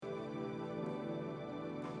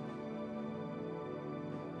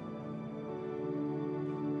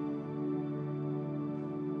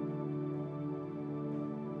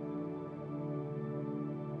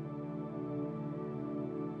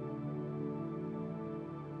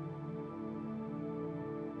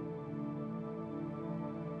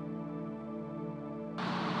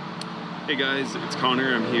Hey guys, it's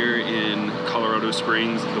Connor. I'm here in Colorado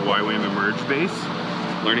Springs, the YWAM Emerge base,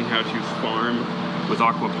 learning how to farm with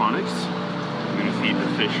aquaponics. I'm going to feed the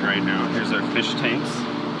fish right now. Here's our fish tanks.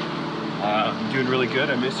 I'm doing really good.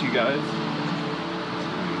 I miss you guys.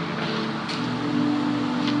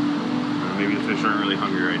 Maybe the fish aren't really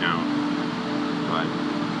hungry right now, but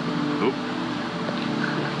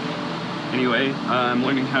Anyway, I'm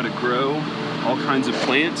learning how to grow all kinds of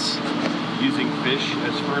plants using fish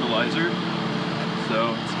as fertilizer,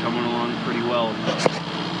 so it's coming along pretty well.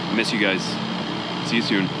 I miss you guys. See you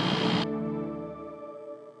soon.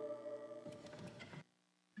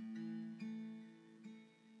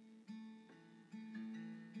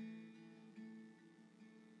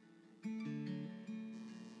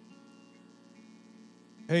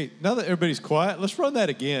 Hey, now that everybody's quiet, let's run that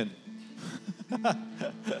again.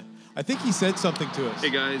 I think he said something to us. Hey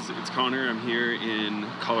guys, it's Connor. I'm here in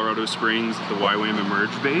Colorado Springs, the YWAM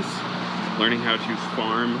Emerge base, learning how to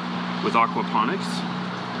farm with aquaponics.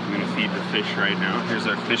 I'm going to feed the fish right now. Here's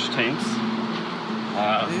our fish tanks.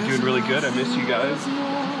 I'm doing really good. I miss you guys.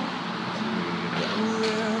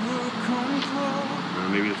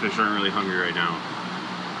 Maybe the fish aren't really hungry right now,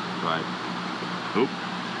 but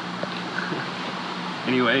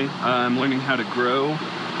Anyway, I'm learning how to grow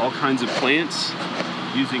all kinds of plants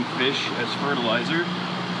using fish as fertilizer,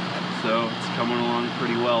 so it's coming along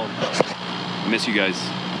pretty well. I miss you guys.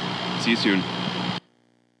 See you soon.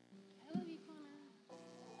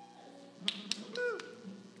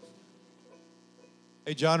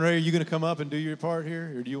 Hey, John Ray, are you going to come up and do your part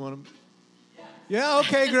here, or do you want to? Yeah,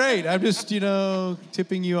 okay, great. I'm just,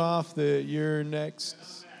 tipping you off that you're next.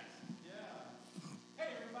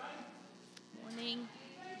 Morning.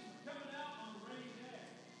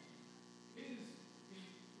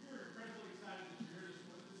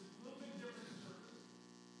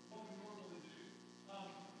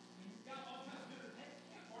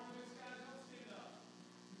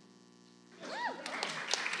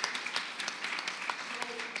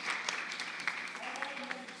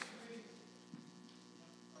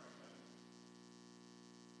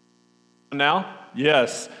 Now?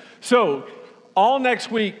 Yes. So, all next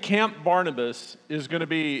week, Camp Barnabas is going to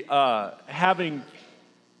be having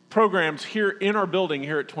programs here in our building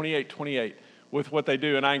here at 2828 with what they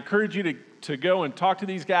do. And I encourage you to go and talk to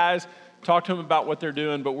these guys, talk to them about what they're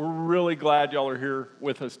doing, but we're really glad y'all are here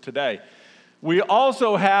with us today. We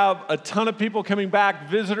also have a ton of people coming back,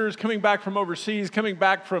 visitors coming back from overseas, coming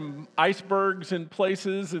back from icebergs and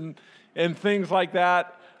places and things like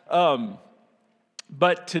that.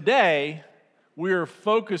 But today, we are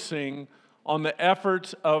focusing on the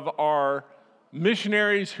efforts of our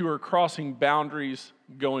missionaries who are crossing boundaries,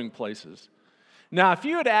 going places. Now, if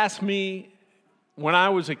you had asked me when I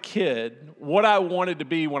was a kid what I wanted to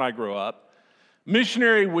be when I grew up,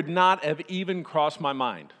 missionary would not have even crossed my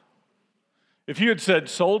mind. If you had said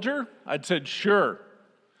soldier, I'd said sure.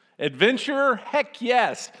 Adventurer, heck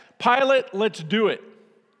yes. Pilot, let's do it.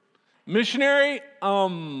 Missionary,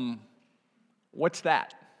 what's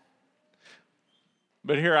that?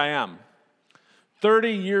 But here I am.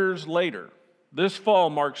 30 years later, this fall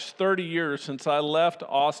marks 30 years since I left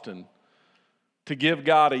Austin to give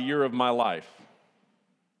God a year of my life.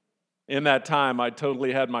 In that time, I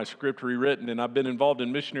totally had my script rewritten, and I've been involved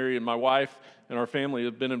in missionary, and my wife and our family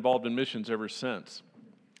have been involved in missions ever since.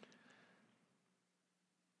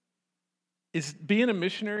 Is being a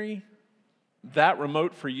missionary that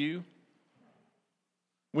remote for you?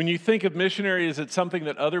 When you think of missionary, is it something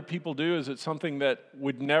that other people do? Is it something that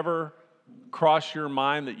would never cross your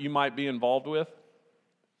mind that you might be involved with?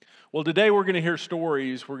 Well, today we're going to hear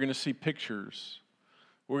stories, we're going to see pictures,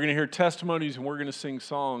 we're going to hear testimonies, and we're going to sing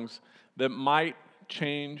songs that might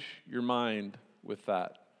change your mind with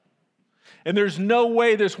that. And there's no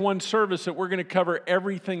way this one service that we're going to cover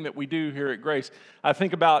everything that we do here at Grace. I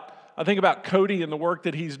think about Cody and the work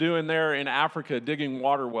that he's doing there in Africa, digging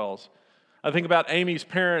water wells. I think about Amy's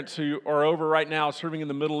parents who are over right now serving in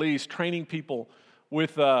the Middle East, training people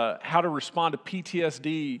with how to respond to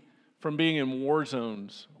PTSD from being in war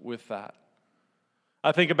zones with that.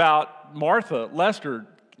 I think about Martha Lester,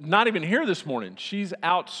 not even here this morning. She's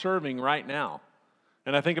out serving right now.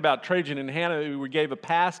 And I think about Trajan and Hannah, who we gave a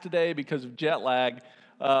pass today because of jet lag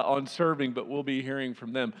on serving, but we'll be hearing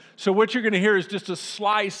from them. So what you're going to hear is just a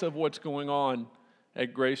slice of what's going on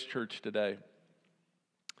at Grace Church today.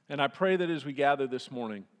 And I pray that as we gather this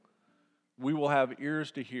morning, we will have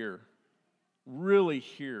ears to hear, really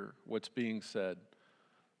hear what's being said.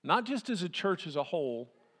 Not just as a church as a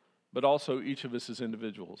whole, but also each of us as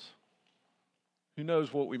individuals. Who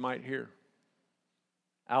knows what we might hear?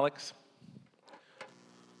 Alex?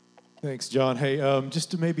 Thanks, John. Hey, just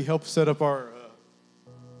to maybe help set up our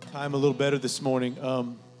time a little better this morning.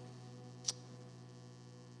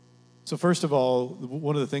 So first of all,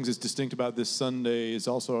 one of the things that's distinct about this Sunday is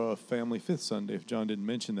also a family fifth Sunday, if John didn't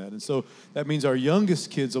mention that. And so that means our youngest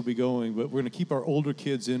kids will be going, but we're going to keep our older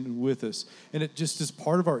kids in with us. And it just is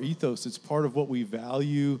part of our ethos. It's part of what we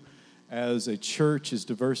value as a church, is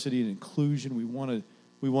diversity and inclusion. We want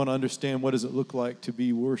to understand what does it look like to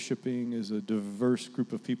be worshiping as a diverse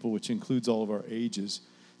group of people, which includes all of our ages.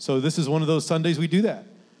 So this is one of those Sundays we do that.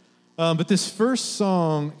 But this first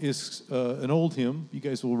song is an old hymn. You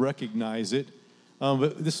guys will recognize it.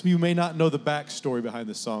 But you may not know the backstory behind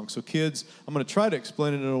this song. So kids, I'm going to try to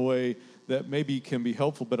explain it in a way that maybe can be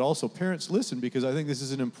helpful, but also parents, listen, because I think this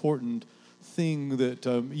is an important thing that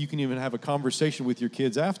you can even have a conversation with your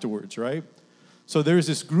kids afterwards, right? So there's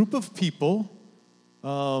this group of people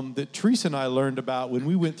that Teresa and I learned about when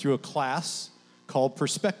we went through a class called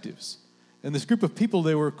Perspectives. And this group of people,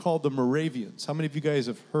 they were called the Moravians. How many of you guys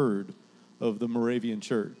have heard of the Moravian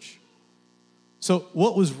church? So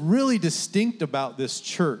what was really distinct about this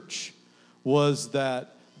church was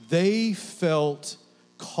that they felt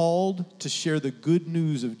called to share the good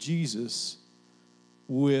news of Jesus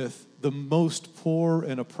with the most poor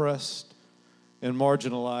and oppressed and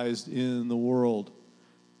marginalized in the world.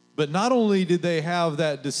 But not only did they have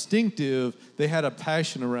that distinctive, they had a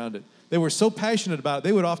passion around it. They were so passionate about it,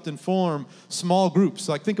 they would often form small groups.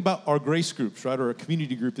 Like think about our grace groups, right? Or a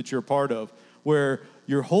community group that you're a part of, where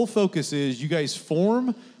your whole focus is you guys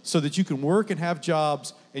form so that you can work and have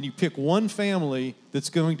jobs, and you pick one family that's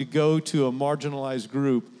going to go to a marginalized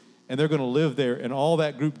group, and they're going to live there, and all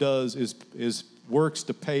that group does is works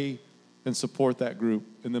to pay and support that group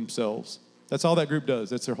and themselves. That's all that group does.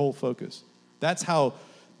 That's their whole focus. That's how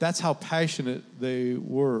passionate they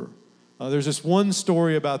were. There's this one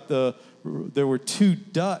story about there were two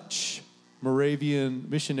Dutch Moravian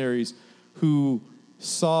missionaries who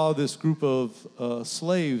saw this group of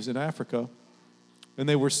slaves in Africa, and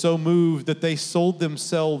they were so moved that they sold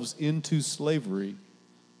themselves into slavery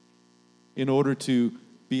in order to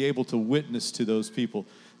be able to witness to those people.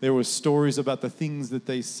 There were stories about the things that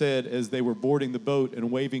they said as they were boarding the boat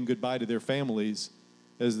and waving goodbye to their families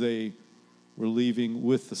as they were leaving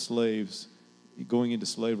with the slaves, going into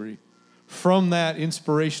slavery. From that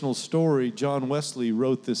inspirational story, John Wesley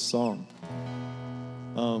wrote this song.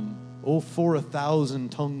 Oh, for 1,000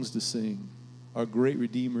 tongues to sing our great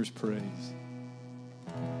Redeemer's praise.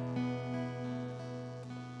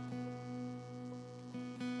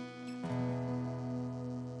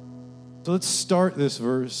 So let's start this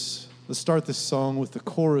verse. Let's start this song with the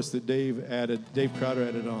chorus that Dave Crowder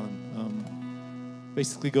added on.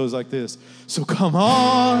 Basically goes like this. So come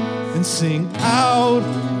on and sing out,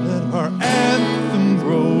 let our anthem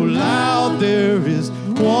grow loud. There is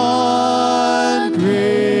one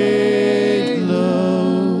great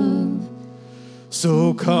love.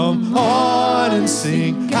 So come on and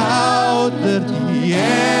sing out, let the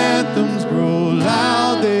anthems grow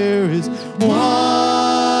loud. There is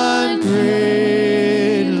one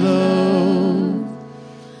great love.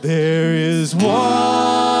 There is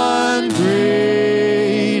one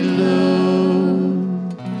great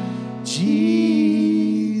love,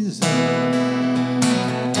 Jesus.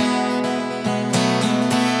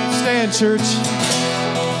 Stand, church.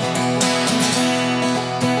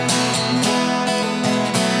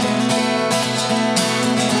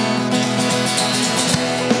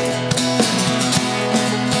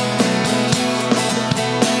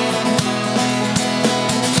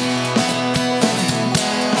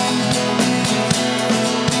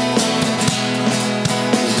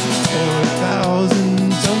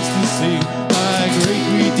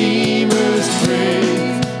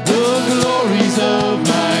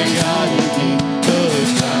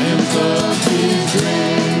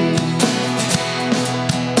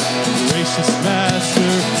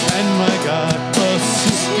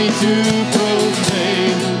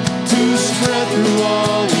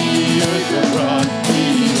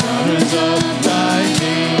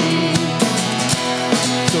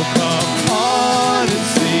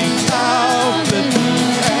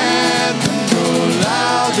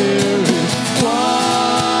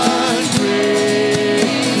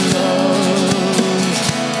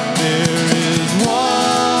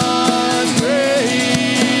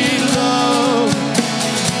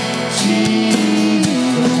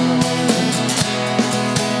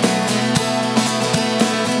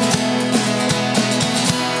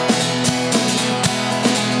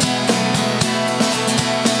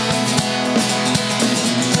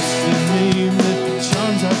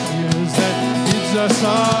 our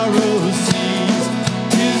sorrow cease.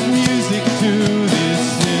 His music to this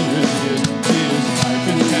sinner's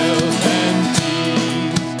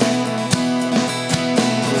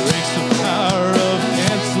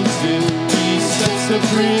set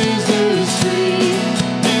prisoners free.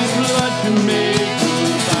 His blood can make the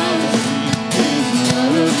vows free. His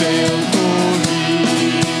blood avails for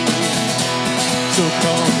me. So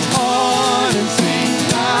come on and sing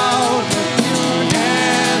out. Let the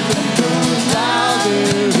anthem go loud.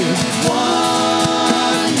 There is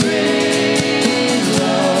one great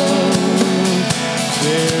love.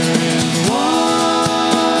 There is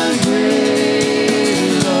one great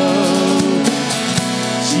love.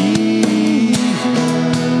 Jesus.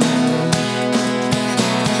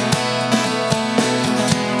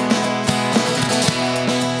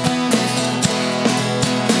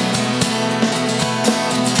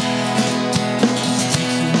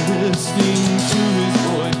 Listening to his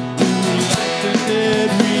voice, new life the dead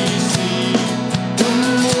receive. From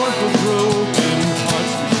the mournful broken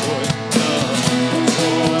hearts rejoice, the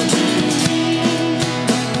poor believe.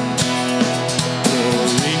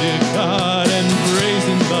 Glory to God and praise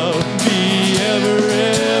and love be ever,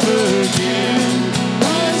 ever again.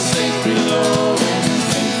 Our saints below and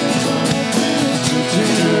saints above, to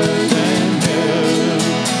sinners and hell.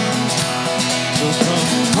 So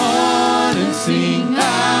come on and sing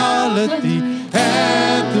out, let the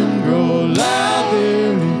anthem grow loud.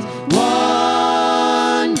 There is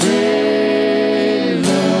one great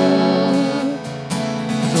love.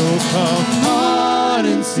 So come on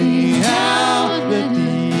and sing out, let the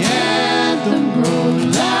anthem grow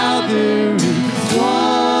loud. There is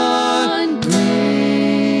one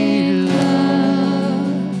great love.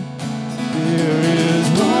 There is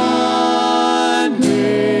one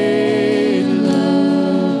great love,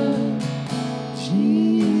 Jesus.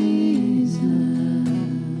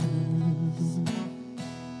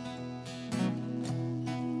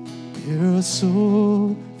 There are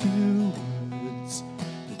so few words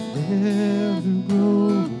that never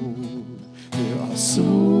grow old. There are so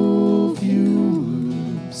few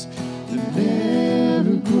words that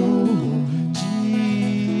never grow old.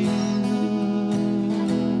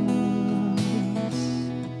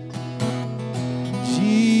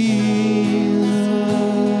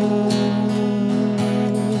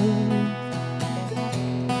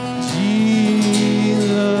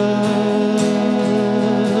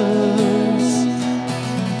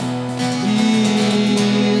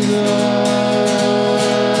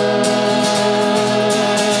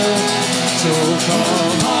 So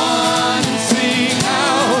come on and sing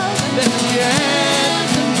out, let the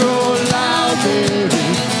anthem grow loud. There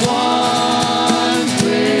is one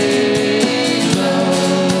great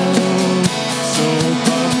love. So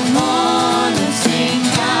come on and sing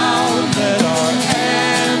out, let our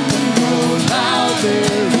anthem grow loud.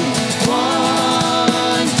 There is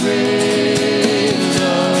one great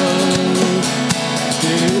love.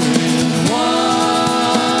 There is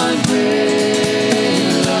one great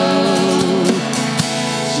love,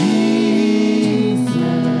 Jesus.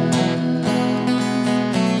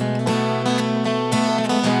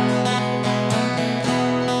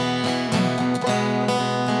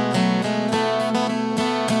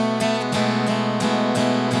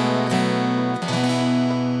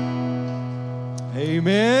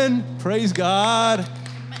 Amen. Praise God.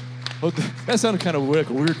 Oh, that sounded kind of like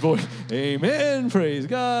a weird voice. Amen. Praise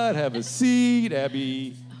God. Have a seat,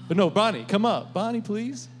 Abby. But no, Bonnie, come up. Bonnie,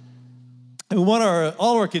 please. And we want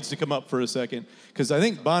all our kids to come up for a second because I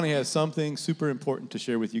think Bonnie has something super important to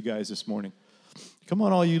share with you guys this morning. Come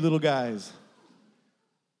on, all you little guys.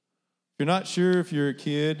 If you're not sure if you're a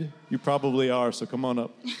kid, you probably are, so come on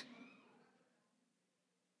up.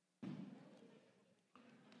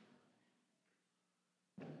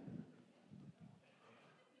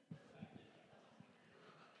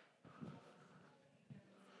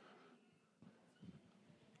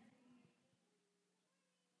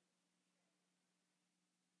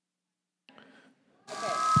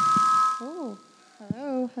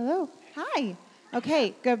 Oh, hello. Hi.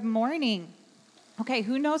 Okay, good morning. Okay,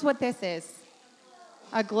 who knows what this is?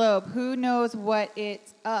 A globe. Who knows what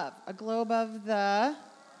it's of? A globe of the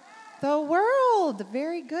world.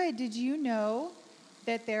 Very good. Did you know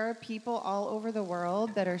that there are people all over the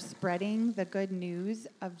world that are spreading the good news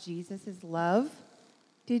of Jesus' love?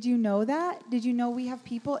 Did you know that? Did you know we have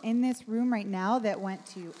people in this room right now that went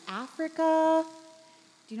to Africa?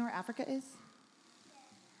 Do you know where Africa is?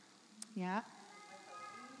 Yeah.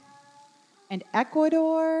 And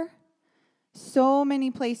Ecuador. So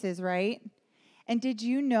many places, right? And did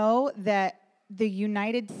you know that the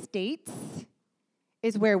United States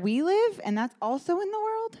is where we live, and that's also in the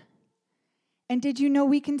world? And did you know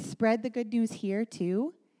we can spread the good news here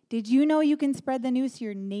too? Did you know you can spread the news to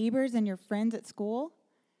your neighbors and your friends at school?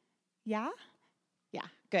 Yeah? Yeah,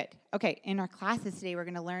 good. Okay, in our classes today, we're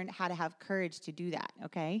going to learn how to have courage to do that,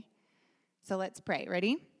 okay? So let's pray.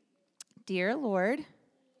 Ready? Dear Lord,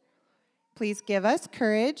 please give us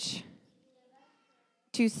courage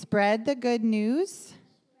to spread the good news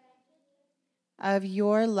of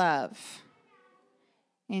your love.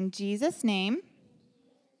 In Jesus' name,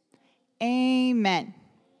 amen.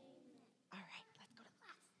 All right, let's go to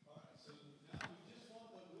class.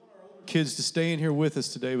 Kids to stay in here with us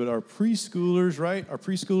today, but our preschoolers, right? Our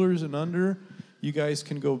preschoolers and under, you guys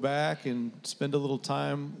can go back and spend a little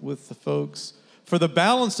time with the folks. For the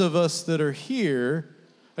balance of us that are here,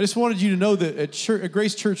 I just wanted you to know that at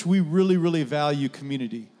Grace Church, we really, really value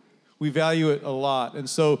community. We value it a lot. And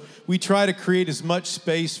so we try to create as much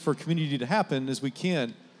space for community to happen as we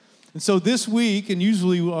can. And so this week, and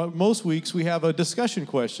usually most weeks, we have a discussion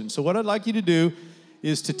question. So what I'd like you to do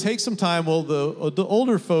is to take some time while the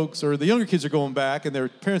older folks or the younger kids are going back and their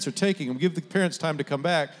parents are taking them. Give the parents time to come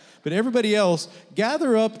back. But everybody else,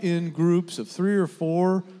 gather up in groups of 3 or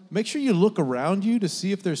 4. Make sure you look around you to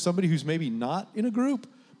see if there's somebody who's maybe not in a group.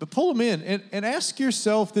 But pull them in and ask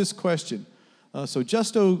yourself this question. So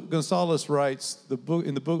Justo Gonzalez writes, the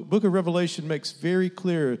book of Revelation makes very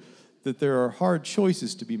clear that there are hard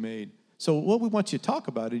choices to be made. So what we want you to talk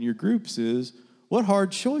about in your groups is, what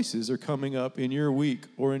hard choices are coming up in your week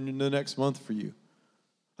or in the next month for you?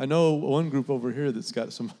 I know one group over here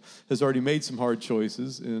has already made some hard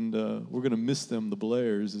choices, and we're going to miss them, the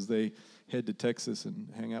Blairs, as they head to Texas and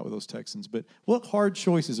hang out with those Texans. But what hard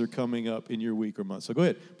choices are coming up in your week or month? So go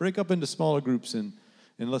ahead, break up into smaller groups and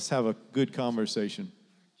let's have a good conversation.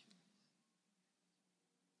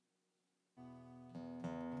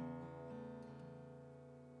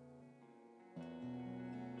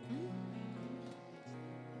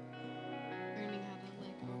 Learning how to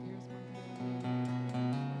let go of your responsibility,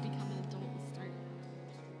 become an adult and start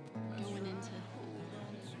going into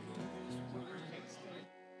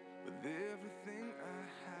With everything I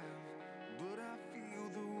have, but I feel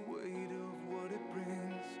the weight of what it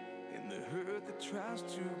brings, and the hurt that tries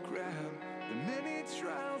to grab, the many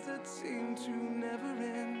trials that seem to never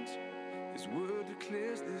end. His word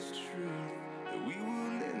declares this truth, that we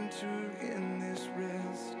will enter in this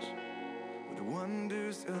rest with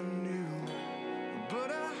wonders anew.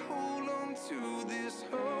 But I hold on to this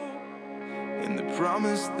hope in the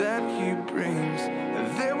promise that he brings,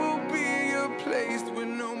 that there will be a place with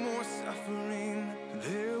no more suffering.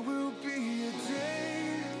 There will be a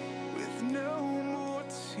day with no more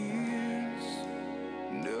tears,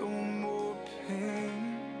 no more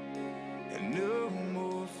pain, and no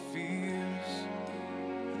more fears.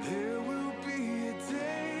 There will be a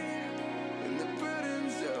day when the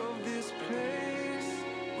burdens of this place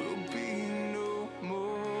will be no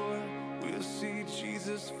more. We'll see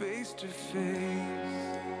Jesus face to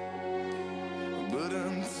face. But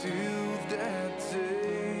until that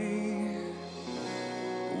day,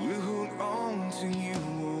 we'll hold on to you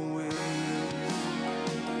always.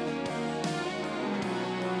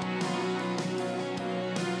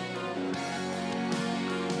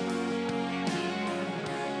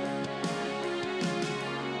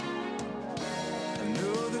 I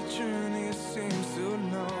know the journey seems so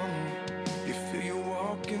long. You feel you're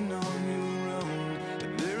walking on your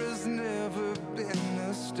own. There has never been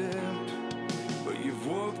a step, but you've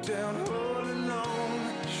walked down all alone.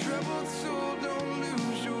 Troubled soul, don't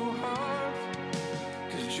lose your heart,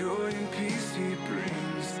 'cause joy and peace he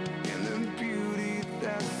brings, and the beauty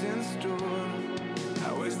that's in store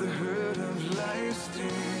outweighs the hurt of life's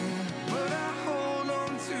sting. But I hold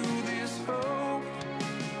on to this hope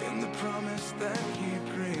in the promise that he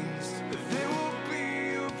brings, that there will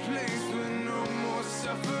be a place with no more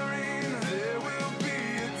suffering. There will be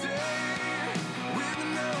a day with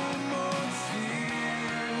no more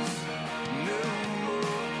tears, no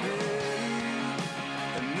more pain,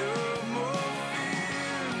 and no more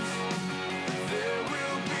fears. There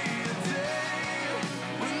will be a day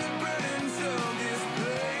when the burdens of this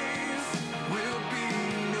place will be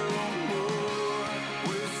no more.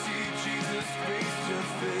 We'll see Jesus face to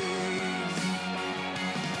face.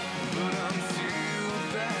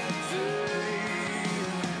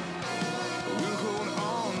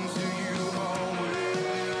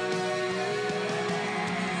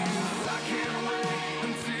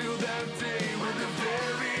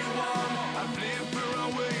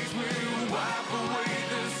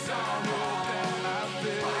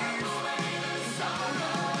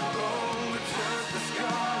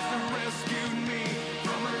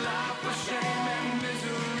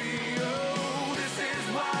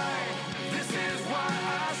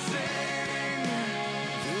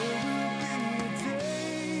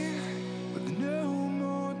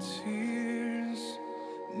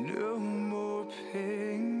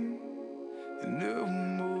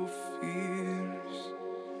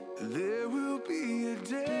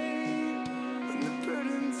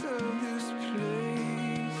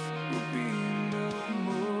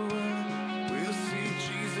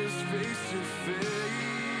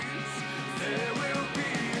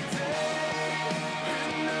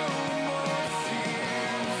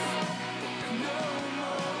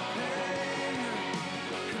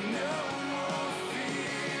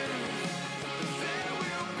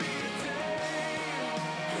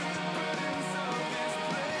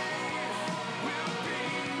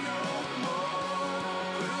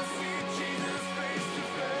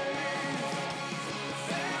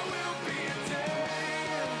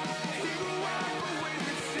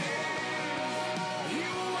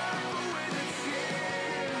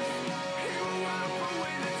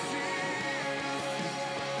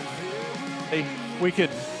 Hey, we could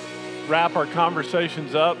wrap our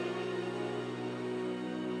conversations up.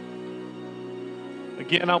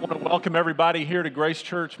 Again, I want to welcome everybody here to Grace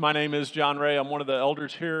Church. My name is John Ray. I'm one of the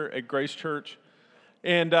elders here at Grace Church.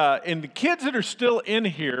 And the kids that are still in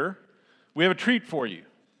here, we have a treat for you.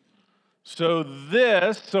 So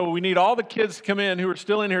we need all the kids to come in who are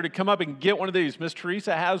still in here to come up and get one of these. Miss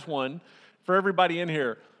Teresa has one for everybody in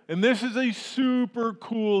here. And this is a super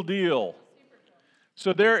cool deal.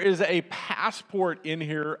 So there is a passport in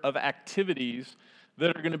here of activities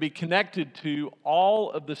that are going to be connected to all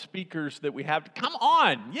of the speakers that we have. Come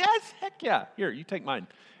on. Yes, heck yeah. Here, you take mine.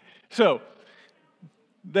 So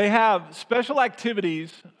they have special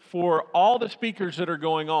activities for all the speakers that are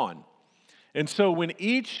going on. And so when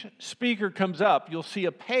each speaker comes up, you'll see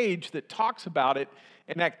a page that talks about it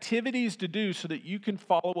and activities to do so that you can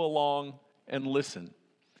follow along and listen.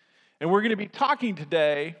 And we're going to be talking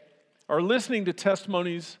today or listening to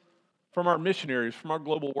testimonies from our missionaries, from our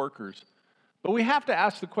global workers. But we have to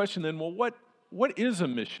ask the question then, well, what is a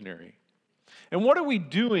missionary? And what are we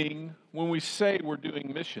doing when we say we're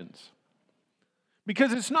doing missions?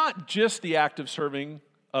 Because it's not just the act of serving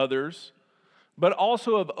others, but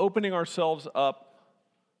also of opening ourselves up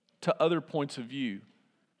to other points of view.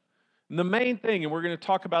 And the main thing, and we're going to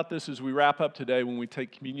talk about this as we wrap up today when we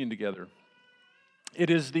take communion together, it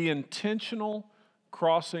is the intentional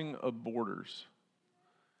crossing of borders.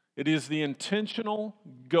 It is the intentional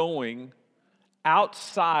going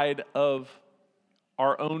outside of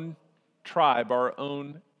our own tribe, our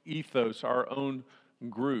own ethos, our own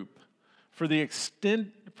group, for the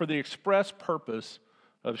express purpose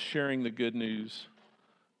of sharing the good news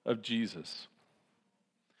of Jesus.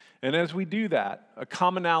 And as we do that, a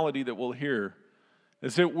commonality that we'll hear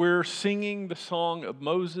is that we're singing the song of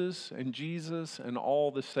Moses and Jesus and all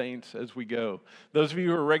the saints as we go. Those of you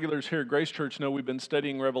who are regulars here at Grace Church know we've been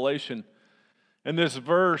studying Revelation. And this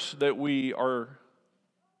verse that we are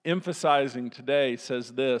emphasizing today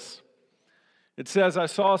says this. It says, I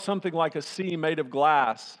saw something like a sea made of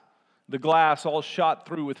glass, the glass all shot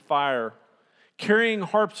through with fire, carrying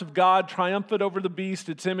harps of God, triumphant over the beast,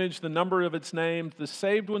 its image, the number of its names. The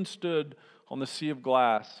saved one stood on the sea of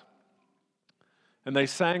glass. And they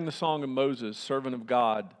sang the song of Moses, servant of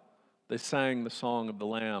God. They sang the song of the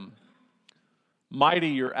Lamb. Mighty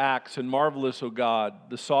your acts and marvelous, O God,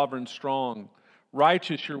 the sovereign strong.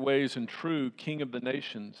 Righteous your ways and true, King of the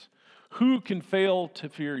nations. Who can fail to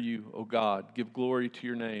fear you, O God? Give glory to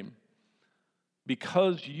your name.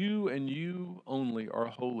 Because you and you only are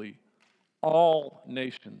holy, all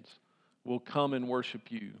nations will come and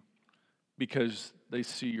worship you because they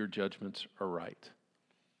see your judgments are right.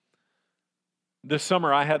 This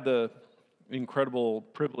summer, I had the incredible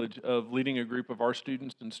privilege of leading a group of our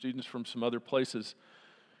students and students from some other places.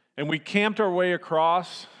 And we camped our way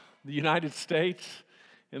across the United States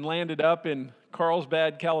and landed up in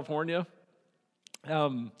Carlsbad, California.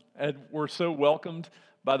 And we're so welcomed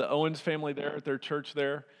by the Owens family there at their church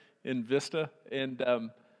there in Vista. And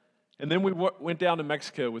then we went down to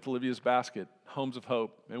Mexico with Olivia's Basket, Homes of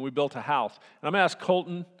Hope, and we built a house. And I'm going to ask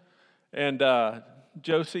Colton and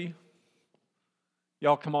Josie,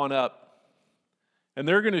 y'all come on up. And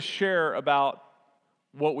they're going to share about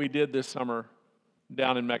what we did this summer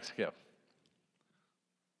down in Mexico.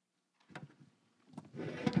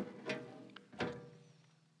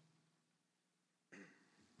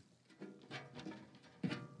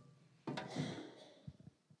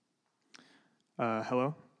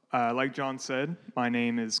 Hello. Like John said, my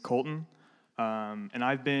name is Colton, and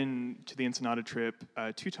I've been to the Ensenada trip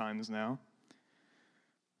 2 times now.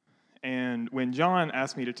 And when John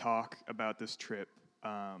asked me to talk about this trip,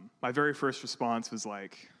 my very first response was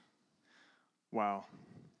like, wow,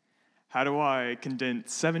 how do I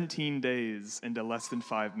condense 17 days into less than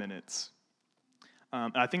 5 minutes?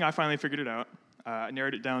 I think I finally figured it out. I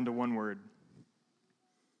narrowed it down to one word: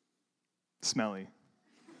 smelly.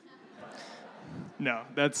 No,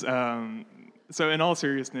 that's, so in all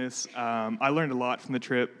seriousness, I learned a lot from the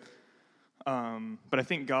trip, but I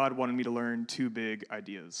think God wanted me to learn 2 big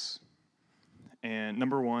ideas. And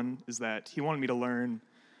number 1 is that he wanted me to learn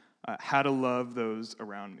how to love those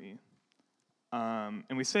around me.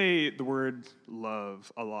 And we say the word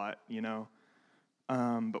love a lot, you know,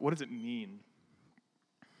 but what does it mean?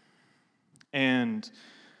 And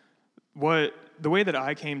the way that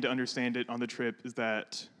I came to understand it on the trip is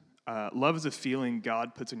that love is a feeling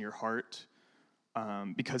God puts in your heart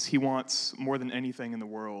because he wants more than anything in the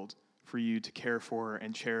world for you to care for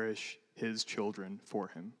and cherish his children for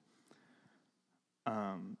him.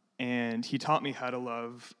 And he taught me how to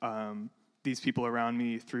love these people around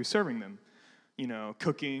me through serving them.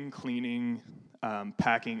 cooking, cleaning,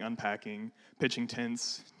 packing, unpacking, pitching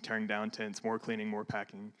tents, tearing down tents, more cleaning, more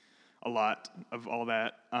packing, a lot of all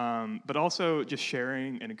that. But also just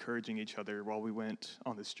sharing and encouraging each other while we went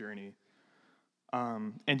on this journey.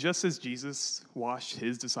 And just as Jesus washed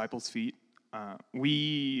his disciples' feet,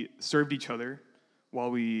 we served each other while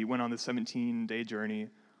we went on this 17-day journey.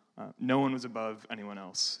 No one was above anyone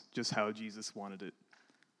else, just how Jesus wanted it.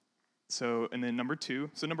 And then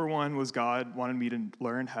number one was God wanted me to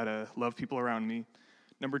learn how to love people around me.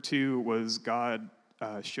 Number two was God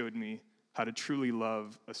showed me how to truly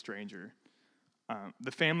love a stranger.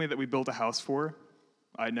 The family that we built a house for,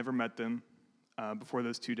 I had never met them before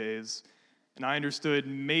those 2 days, and I understood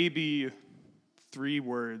maybe 3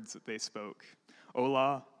 words that they spoke: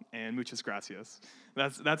 hola and muchas gracias.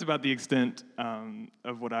 That's about the extent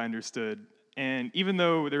of what I understood. And even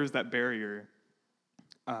though there was that barrier,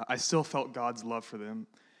 I still felt God's love for them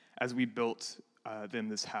as we built them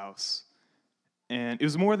this house. And it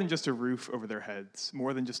was more than just a roof over their heads,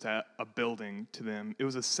 more than just a building to them. It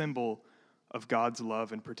was a symbol of God's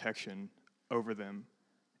love and protection over them.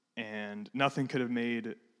 And nothing could have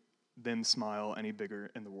made them smile any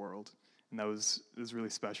bigger in the world. And it was really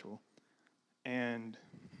special. And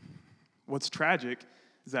what's tragic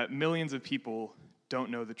is that millions of people don't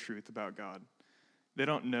know the truth about God. They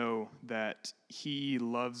don't know that he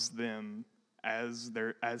loves them as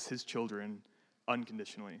his children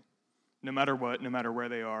unconditionally. No matter what, no matter where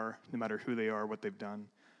they are, no matter who they are, what they've done,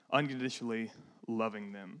 unconditionally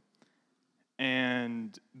loving them.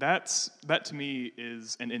 And that to me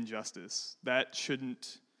is an injustice. That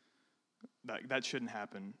shouldn't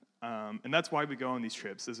happen. And that's why we go on these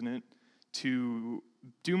trips, isn't it? To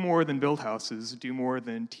do more than build houses, do more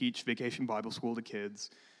than teach Vacation Bible School to kids,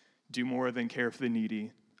 do more than care for the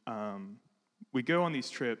needy. We go on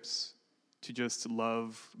these trips to just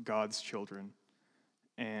love God's children.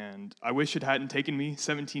 And I wish it hadn't taken me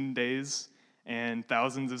 17 days and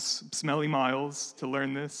thousands of smelly miles to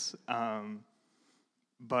learn this,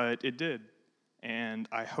 but it did. And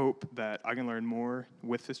I hope that I can learn more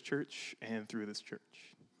with this church and through this church.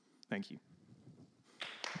 Thank you.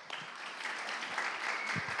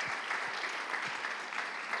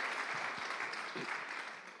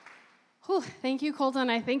 Whew, thank you, Colton.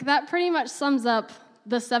 I think that pretty much sums up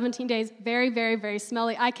the 17 days. Very, very, very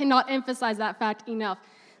smelly. I cannot emphasize that fact enough.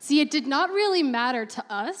 See, it did not really matter to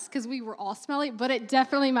us because we were all smelly, but it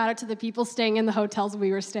definitely mattered to the people staying in the hotels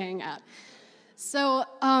we were staying at. So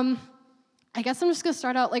I guess I'm just going to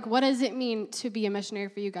start out, what does it mean to be a missionary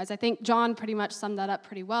for you guys? I think John pretty much summed that up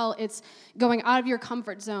pretty well. It's going out of your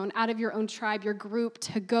comfort zone, out of your own tribe, your group,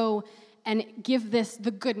 to go and give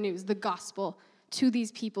the good news, the gospel, to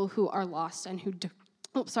these people who are lost and who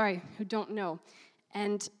don't know.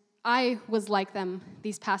 And I was like them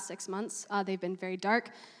these past 6 months. They've been very dark.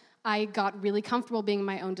 I got really comfortable being in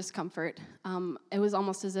my own discomfort. It was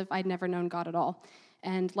almost as if I'd never known God at all.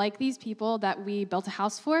 And like these people that we built a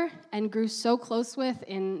house for and grew so close with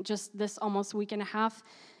in just this almost week and a half,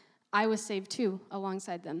 I was saved too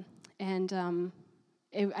alongside them. And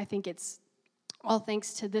I think it's all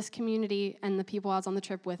thanks to this community and the people I was on the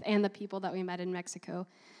trip with and the people that we met in Mexico.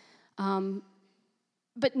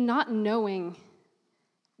 But not knowing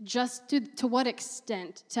just to what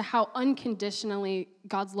extent, to how unconditionally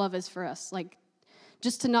God's love is for us.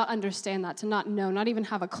 Just to not understand that, to not know, not even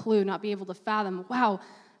have a clue, not be able to fathom, wow,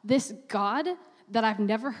 this God that I've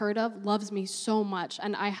never heard of loves me so much,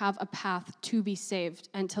 and I have a path to be saved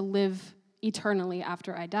and to live eternally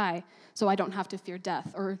after I die, so I don't have to fear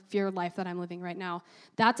death or fear life that I'm living right now.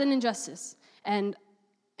 That's an injustice, and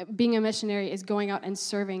being a missionary is going out and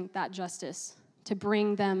serving that justice to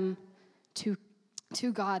bring them to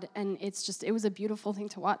God, and it was a beautiful thing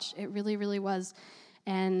to watch. It really, really was,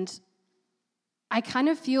 and I kind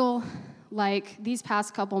of feel like these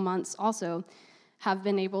past couple months also have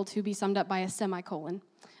been able to be summed up by a semicolon.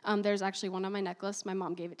 There's actually one on my necklace. My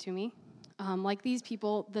mom gave it to me. Like these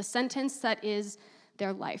people, the sentence that is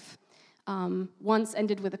their life once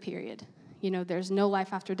ended with a period. There's no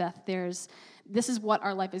life after death. This is what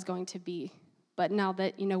our life is going to be. But now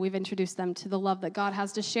that, we've introduced them to the love that God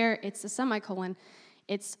has to share, it's a semicolon.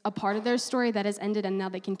 It's a part of their story that has ended, and now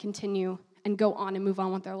they can continue and go on and move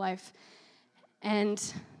on with their life. And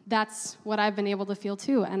that's what I've been able to feel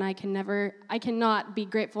too. And I cannot be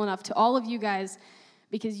grateful enough to all of you guys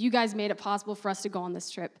because you guys made it possible for us to go on this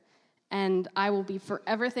trip. And I will be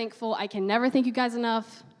forever thankful. I can never thank you guys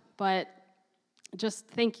enough, but just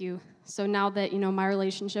thank you. So now that, my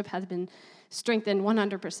relationship has been strengthened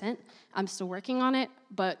 100%, I'm still working on it,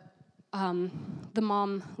 but the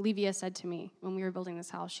mom, Levia, said to me when we were building this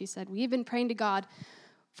house, she said, we've been praying to God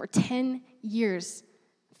for 10 years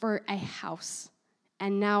for a house.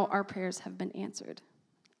 And now our prayers have been answered.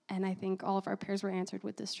 And I think all of our prayers were answered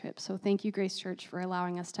with this trip. So thank you, Grace Church, for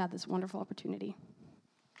allowing us to have this wonderful opportunity.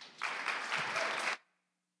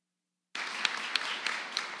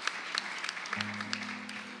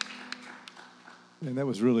 And that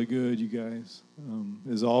was really good, you guys.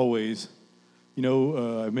 As always,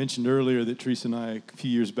 I mentioned earlier that Teresa and I, a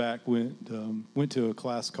few years back, went to a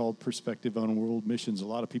class called Perspective on World Missions. A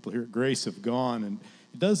lot of people here at Grace have gone, and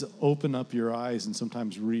it does open up your eyes and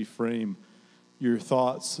sometimes reframe your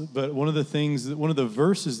thoughts. But one of the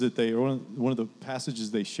verses that one of the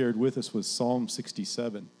passages they shared with us was Psalm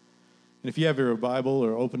 67. And if you have your Bible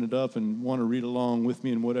or open it up and want to read along with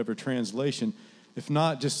me in whatever translation, if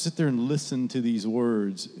not, just sit there and listen to these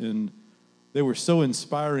words. And they were so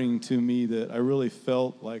inspiring to me that I really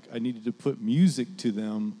felt like I needed to put music to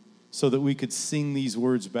them so that we could sing these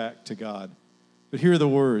words back to God. But here are the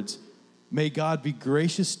words. May God be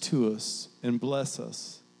gracious to us and bless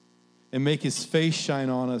us, and make his face shine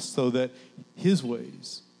on us so that his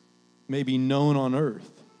ways may be known on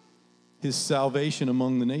earth, his salvation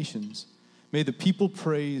among the nations. May the people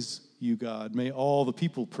praise you, God. May all the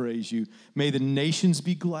people praise you. May the nations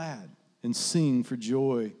be glad and sing for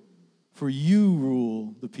joy. For you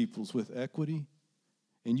rule the peoples with equity,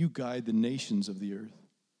 and you guide the nations of the earth.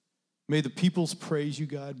 May the peoples praise you,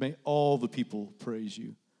 God. May all the people praise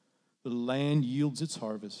you. The land yields its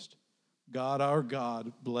harvest. God, our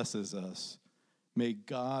God, blesses us. May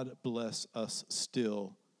God bless us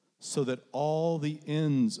still, so that all the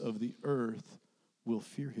ends of the earth will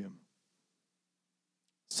fear him.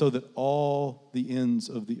 So that all the ends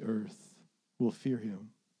of the earth will fear him.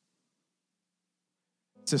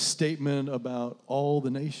 It's a statement about all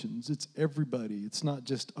the nations. It's everybody. It's not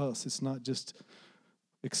just us. It's not just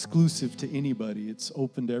exclusive to anybody. It's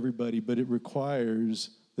open to everybody, but it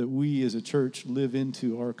requires that we as a church live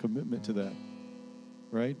into our commitment to that,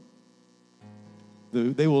 right?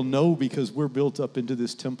 They will know because we're built up into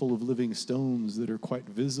this temple of living stones that are quite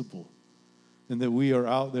visible, and that we are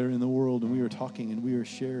out there in the world and we are talking and we are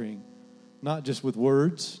sharing, not just with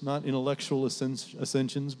words, not intellectual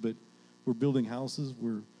ascensions, but we're building houses.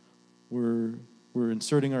 We're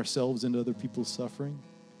inserting ourselves into other people's suffering.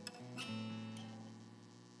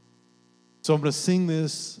 So I'm going to sing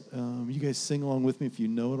this. You guys sing along with me if you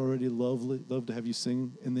know it already. Love to have you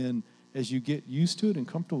sing. And then as you get used to it and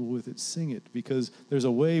comfortable with it, sing it. Because there's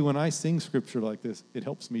a way when I sing scripture like this, it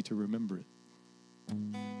helps me to remember it.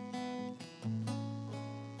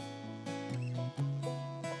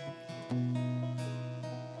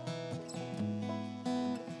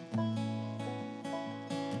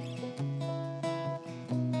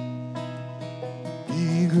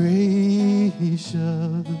 Be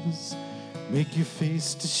gracious. Make your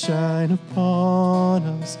face to shine upon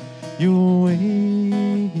us, your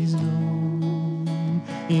ways known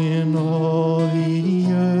in all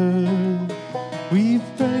the earth. We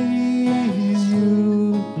praise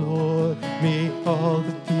you, Lord. May all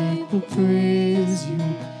the people praise you.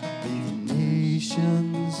 May the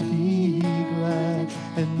nations be glad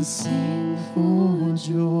and sing for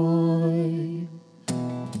joy.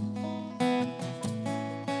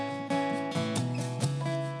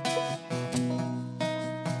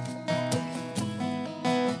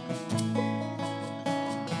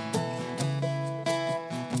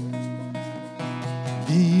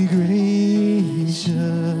 Be gracious,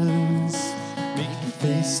 make your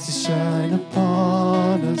face to shine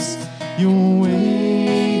upon us, your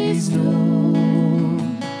ways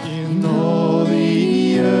known in all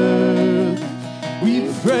the earth.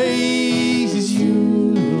 We praise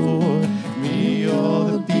you, Lord. May all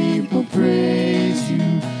the people praise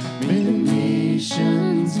you. May the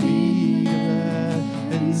nations be glad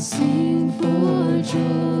and sing for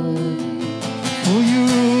joy. For you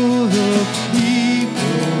rule the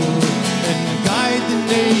people and guide the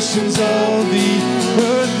nations of the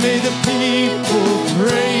earth. May the people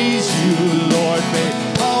praise you, Lord. May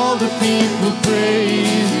all the people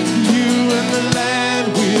praise you, and the land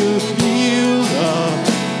will yield a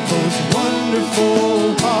most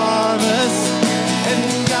wonderful harvest.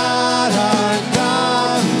 And God, our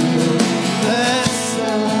God, will bless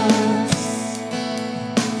us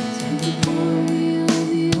to the glory of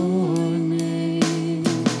your name.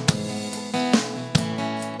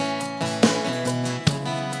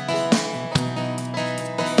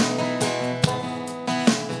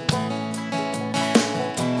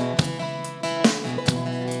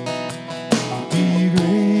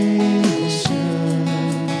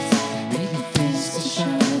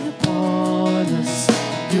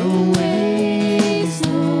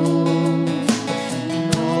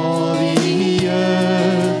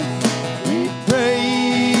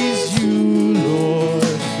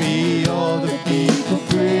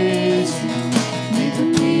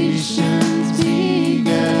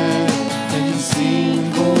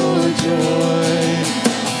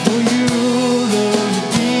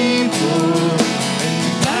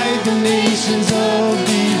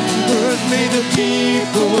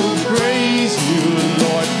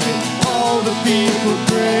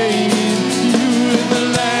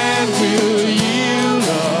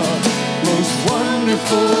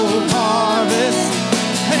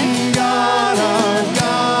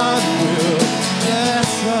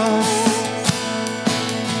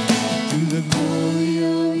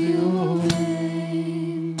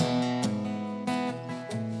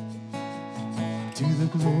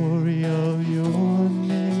 glory of your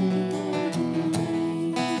name.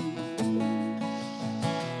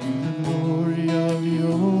 To the glory of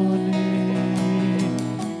your name.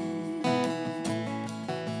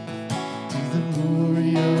 To the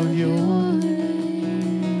glory of your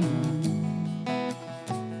name.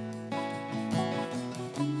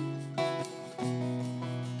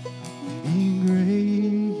 Be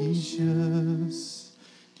gracious,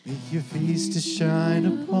 make your face to shine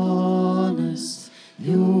upon us,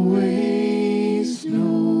 your ways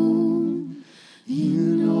known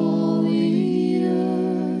in all the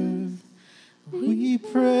earth. We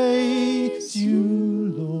praise you,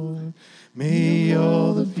 Lord. May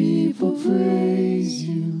all the people praise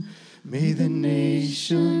you. May the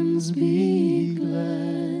nations be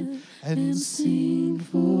glad and sing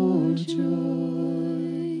for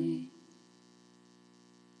joy.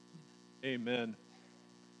 Amen.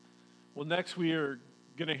 Well, next we are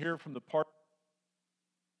going to hear from the part.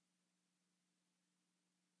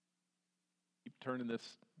 Keep turning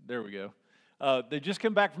this. There we go. They just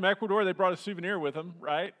came back from Ecuador. They brought a souvenir with them,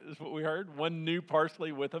 right? Is what we heard. One new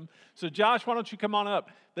parsley with them. So, Josh, why don't you come on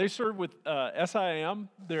up? They serve with SIM.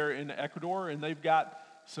 They're in Ecuador, and they've got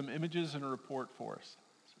some images and a report for us.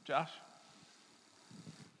 So, Josh.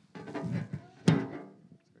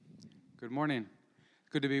 Good morning.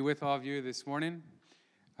 Good to be with all of you this morning.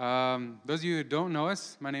 Those of you who don't know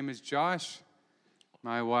us, my name is Josh.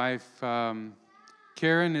 My wife,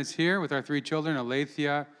 Karen, is here with our 3 children,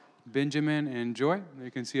 Alethea, Benjamin, and Joy.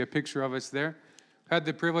 You can see a picture of us there. I've had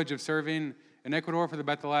the privilege of serving in Ecuador for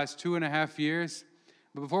about the last 2.5 years.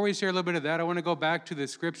 But before we share a little bit of that, I want to go back to the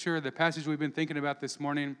scripture, the passage we've been thinking about this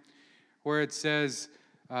morning, where it says,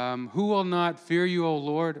 who will not fear you, O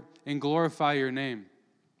Lord, and glorify your name?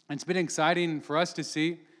 And it's been exciting for us to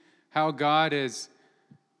see how God has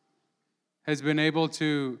been able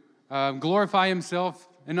to glorify himself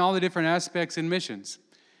in all the different aspects in missions.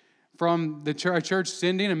 From the church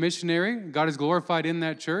sending a missionary, God is glorified in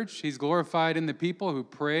that church. He's glorified in the people who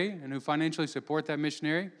pray and who financially support that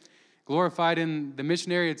missionary. Glorified in the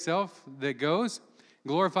missionary itself that goes.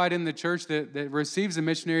 Glorified in the church that receives the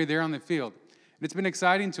missionary there on the field. And it's been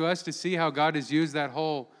exciting to us to see how God has used the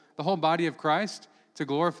whole body of Christ to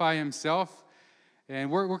glorify himself. And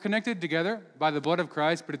we're connected together by the blood of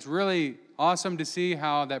Christ, but it's really awesome to see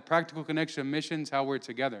how that practical connection of missions, how we're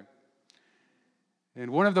together.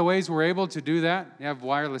 And one of the ways we're able to do that, you have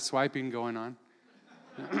wireless swiping going on.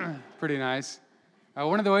 Pretty nice.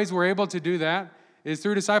 One of the ways we're able to do that is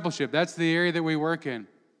through discipleship. That's the area that we work in.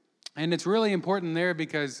 And it's really important there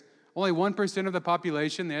because only 1% of the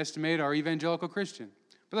population, they estimate, are evangelical Christian.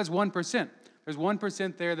 But that's 1%. There's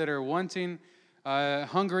 1% there that are wanting,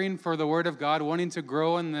 hungering for the Word of God, wanting to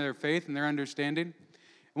grow in their faith and their understanding.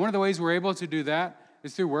 And one of the ways we're able to do that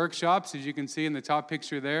is through workshops, as you can see in the top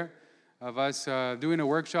picture there, of us doing a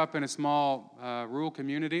workshop in a small rural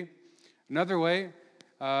community. Another way,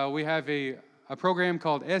 we have a program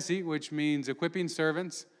called ESI, which means Equipping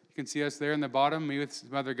Servants. You can see us there in the bottom, me with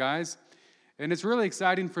some other guys. And it's really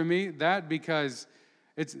exciting for me, because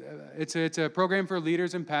it's a program for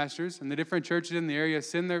leaders and pastors, and the different churches in the area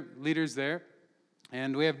send their leaders there.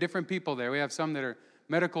 And we have different people there. We have some that are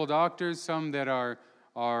medical doctors, some that are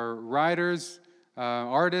writers,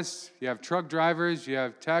 artists, you have truck drivers, you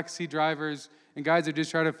have taxi drivers, and guys that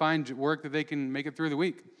just try to find work that they can make it through the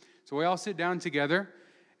week. So we all sit down together,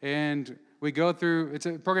 and we go through,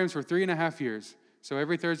 programs for 3.5 years. So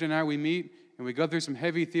every Thursday night we meet, and we go through some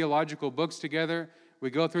heavy theological books together.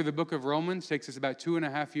 We go through the book of Romans. It takes us about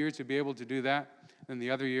 2.5 years to be able to do that. And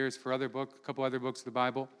the other years for a couple other books of the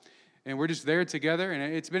Bible. And we're just there together,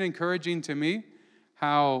 and it's been encouraging to me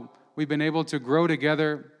how we've been able to grow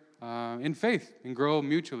together in faith and grow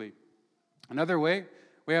mutually. Another way,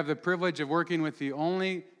 we have the privilege of working with the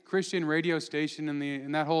only Christian radio station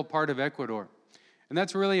in that whole part of Ecuador. And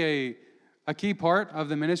that's really a key part of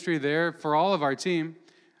the ministry there for all of our team,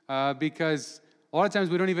 because a lot of times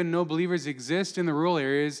we don't even know believers exist in the rural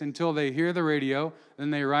areas until they hear the radio, then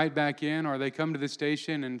they write back in, or they come to the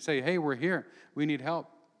station and say, hey, we're here, we need help.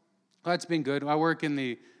 Well, that's been good. I work in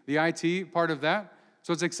the IT part of that,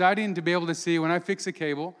 so it's exciting to be able to see when I fix a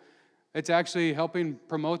cable, it's actually helping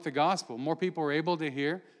promote the gospel. More people are able to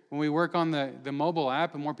hear. When we work on the mobile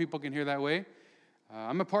app and more people can hear that way,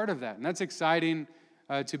 I'm a part of that. And that's exciting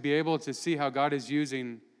to be able to see how God is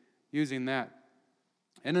using that.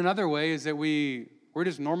 And another way is that we're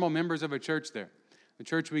just normal members of a church there. The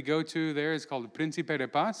church we go to there is called Príncipe de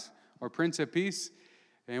Paz, or Prince of Peace.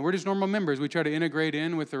 And we're just normal members. We try to integrate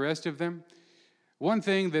in with the rest of them. One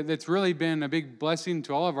thing that's really been a big blessing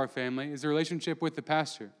to all of our family is the relationship with the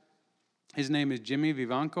pastor. His name is Jimmy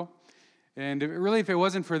Vivanco. And really, if it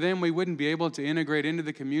wasn't for them, we wouldn't be able to integrate into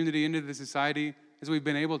the community, into the society, as we've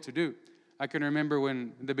been able to do. I can remember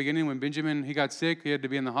in the beginning when Benjamin, he got sick, he had to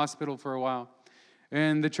be in the hospital for a while.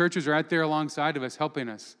 And the church was right there alongside of us, helping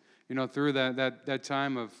us, through that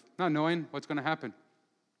time of not knowing what's going to happen.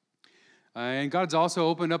 And God's also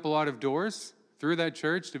opened up a lot of doors through that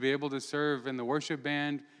church to be able to serve in the worship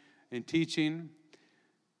band, in teaching.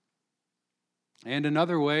 And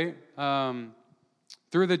another way,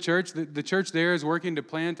 through the church there is working to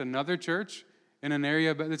plant another church in an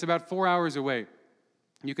area that's about 4 hours away.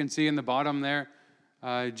 You can see in the bottom there,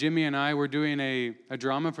 Jimmy and I were doing a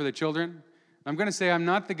drama for the children. I'm going to say I'm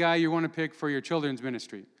not the guy you want to pick for your children's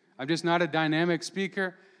ministry. I'm just not a dynamic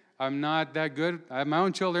speaker. I'm not that good. I have my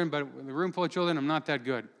own children, but in a room full of children, I'm not that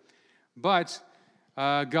good. But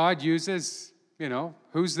God uses,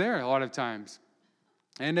 who's there a lot of times.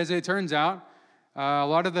 And as it turns out, a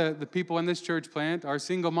lot of the people in this church plant are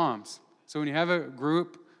single moms. So when you have a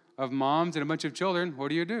group of moms and a bunch of children, what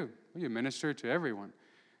do? Well, you minister to everyone.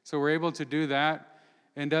 So we're able to do that.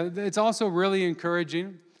 And it's also really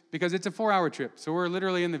encouraging because it's a 4-hour trip. So we're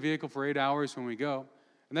literally in the vehicle for 8 hours when we go.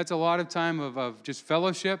 And that's a lot of time of just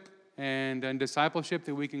fellowship and discipleship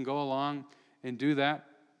that we can go along and do that.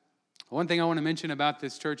 One thing I want to mention about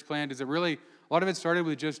this church plant is that really a lot of it started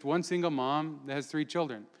with just one single mom that has 3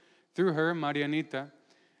 children. Through her, Marianita,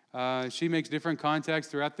 she makes different contacts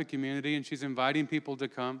throughout the community, and she's inviting people to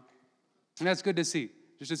come. And that's good to see.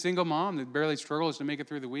 Just a single mom that barely struggles to make it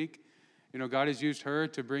through the week. God has used her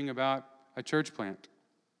to bring about a church plant.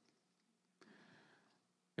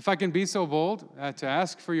 If I can be so bold to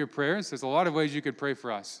ask for your prayers, there's a lot of ways you could pray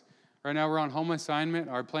for us. Right now we're on home assignment.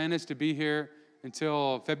 Our plan is to be here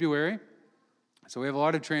until February. So we have a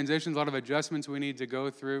lot of transitions, a lot of adjustments we need to go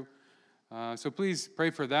through. So please pray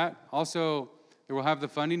for that. Also, we'll have the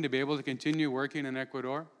funding to be able to continue working in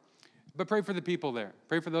Ecuador. But pray for the people there.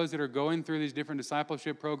 Pray for those that are going through these different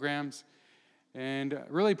discipleship programs. And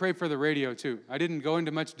really pray for the radio too. I didn't go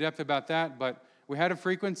into much depth about that, but we had a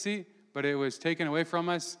frequency, but it was taken away from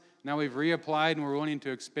us. Now we've reapplied and we're wanting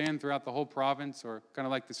to expand throughout the whole province or kind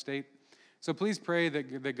of like the state. So please pray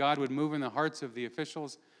that God would move in the hearts of the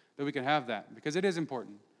officials that we can have that, because it is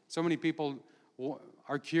important. So many people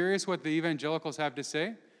are curious what the evangelicals have to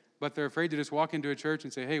say, but they're afraid to just walk into a church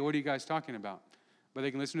and say, hey, what are you guys talking about? But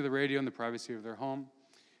they can listen to the radio in the privacy of their home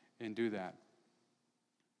and do that.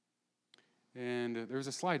 And there was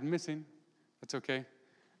a slide missing. That's okay.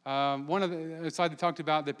 One of the slide that talked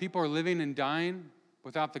about that people are living and dying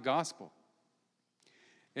without the gospel.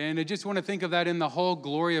 And I just want to think of that in the whole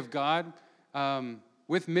glory of God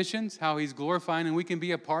with missions, how he's glorifying, and we can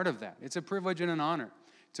be a part of that. It's a privilege and an honor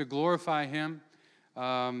to glorify him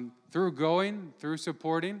through going, through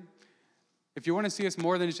supporting. If you want to see us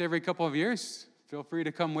more than just every couple of years, feel free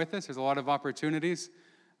to come with us. There's a lot of opportunities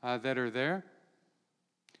that are there.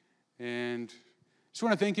 And just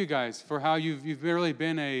want to thank you guys for how you've really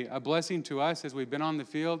been a blessing to us as we've been on the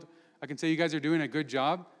field. I can say you guys are doing a good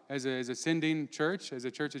job as a sending church, as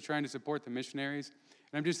a church that's trying to support the missionaries.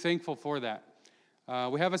 And I'm just thankful for that.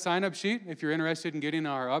 We have a sign-up sheet. If you're interested in getting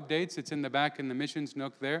our updates, it's in the back in the missions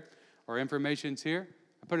nook there. Our information's here.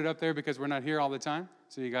 I put it up there because we're not here all the time,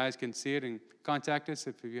 so you guys can see it and contact us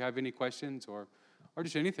if you have any questions or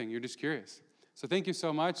just anything. You're just curious. So thank you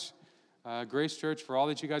so much, Grace Church, for all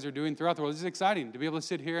that you guys are doing throughout the world. This is exciting to be able to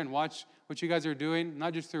sit here and watch what you guys are doing,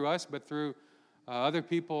 not just through us, but through other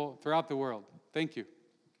people throughout the world. Thank you.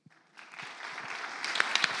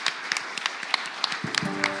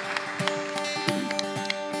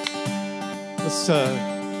 Let's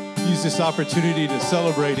use this opportunity to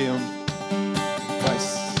celebrate him by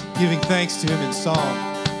giving thanks to him in song.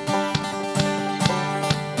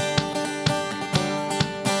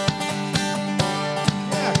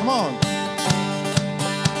 Yeah, come on.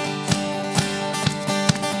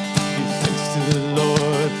 Give thanks to the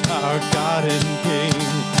Lord, our God and King.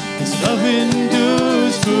 His love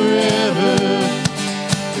endures forever.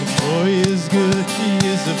 For he is good, he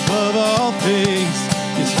is above all things.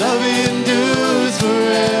 His love endures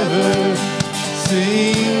forever.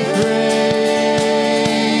 Sing praise,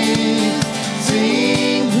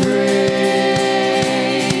 sing praise.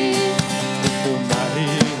 With a mighty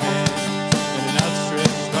hand and an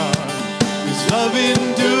outstretched arm, His love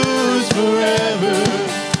endures forever.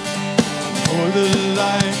 For the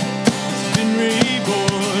life has been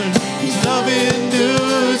reborn, His love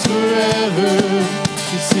endures forever.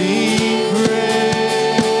 Sing praise.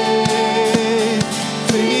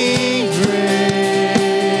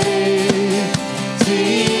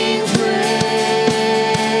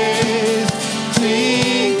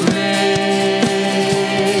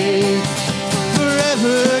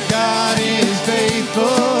 God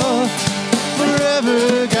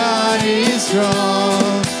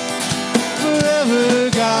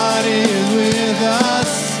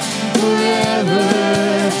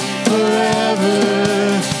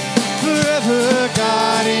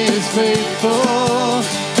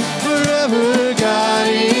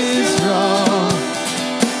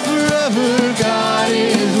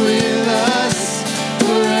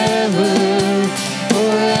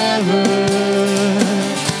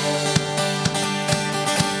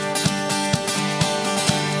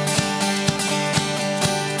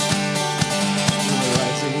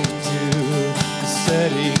Rising to the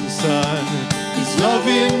setting sun, His love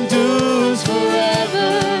endures forever.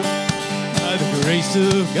 By the grace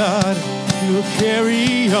of God, He will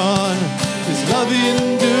carry on. His love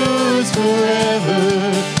endures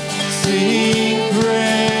forever. Sing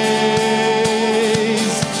praise,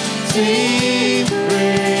 sing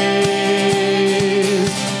praise,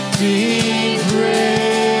 sing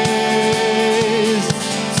praise,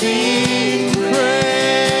 sing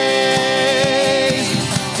praise.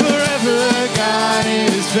 Forever God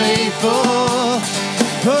is faithful,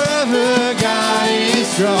 forever God is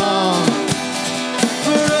strong,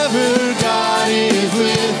 forever God is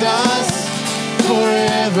with us,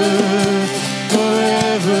 forever,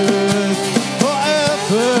 forever,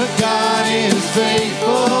 forever God is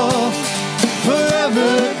faithful,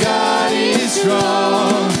 forever God is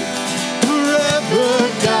strong, forever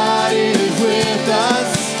God is with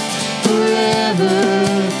us,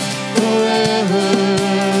 forever, forever.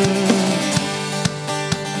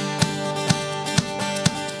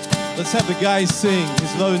 Let's have the guys sing,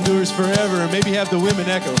 His love endures forever, and maybe have the women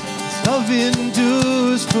echo. His love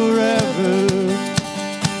endures forever.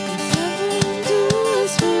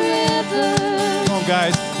 Come on,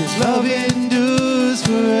 guys. His love endures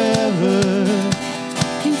forever.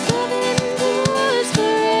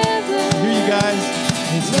 Hear you guys.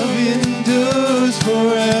 His love endures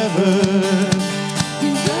forever.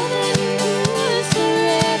 His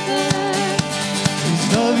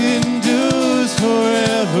love endures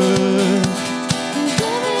forever.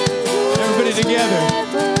 Everybody together.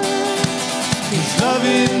 His love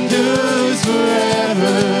endures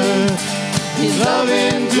forever. His love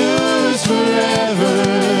endures forever.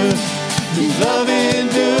 His love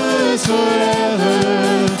endures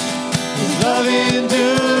forever. His love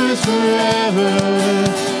endures forever.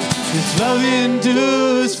 His love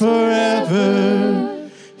endures forever.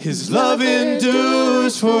 His love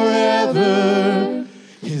endures forever.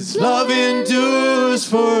 His love endures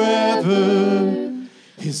forever.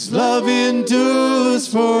 His love endures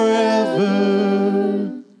forever.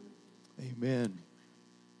 Amen.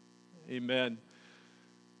 Amen.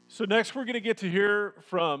 So next we're going to get to hear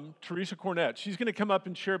from Teresa Cornett. She's going to come up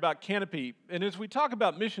and share about Canopy. And as we talk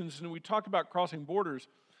about missions and we talk about crossing borders,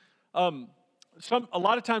 a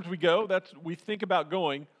lot of times we think about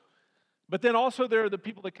going, but then also there are the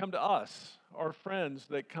people that come to us, our friends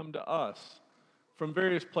that come to us from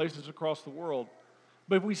various places across the world.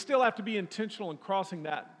 But we still have to be intentional in crossing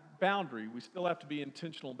that boundary. We still have to be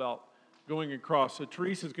intentional about going across. So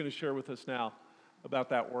Teresa's going to share with us now about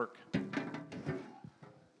that work.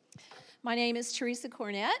 My name is Teresa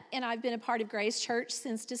Cornett, and I've been a part of Grace Church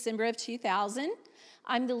since December of 2000.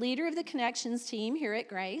 I'm the leader of the Connections team here at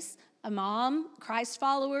Grace, a mom, Christ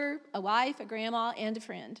follower, a wife, a grandma, and a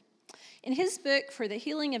friend. In his book, For the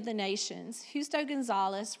Healing of the Nations, Justo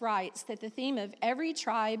Gonzalez writes that the theme of every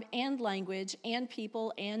tribe and language and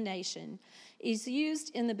people and nation is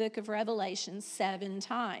used in the book of Revelation 7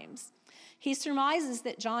 times. He surmises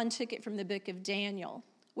that John took it from the book of Daniel,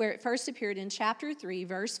 where it first appeared in chapter 3,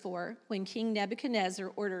 verse 4, when King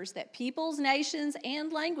Nebuchadnezzar orders that peoples, nations,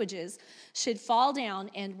 and languages should fall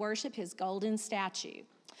down and worship his golden statue.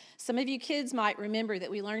 Some of you kids might remember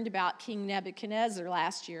that we learned about King Nebuchadnezzar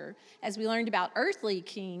last year as we learned about earthly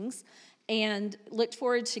kings and looked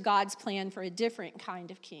forward to God's plan for a different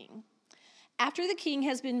kind of king. After the king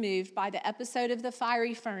has been moved by the episode of the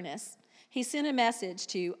fiery furnace, he sent a message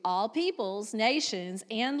to all peoples, nations,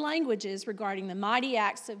 and languages regarding the mighty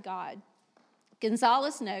acts of God.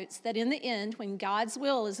 Gonzalez notes that in the end, when God's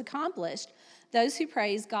will is accomplished, those who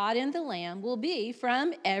praise God and the Lamb will be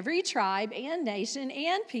from every tribe and nation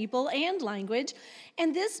and people and language.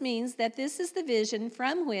 And this means that this is the vision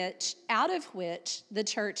from which, out of which, the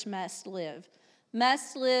church must live.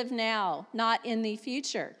 Must live now, not in the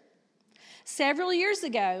future. Several years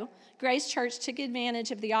ago, Grace Church took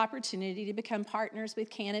advantage of the opportunity to become partners with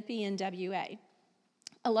Canopy NWA,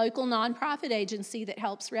 a local nonprofit agency that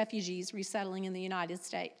helps refugees resettling in the United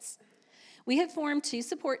States. We have formed 2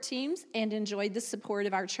 support teams and enjoyed the support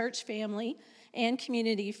of our church family and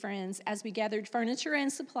community friends as we gathered furniture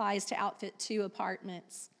and supplies to outfit 2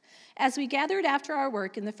 apartments. As we gathered after our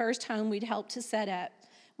work in the first home we'd helped to set up,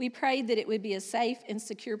 we prayed that it would be a safe and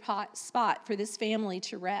secure spot for this family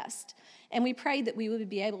to rest, and we prayed that we would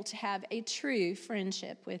be able to have a true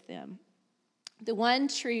friendship with them. The one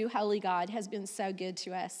true holy God has been so good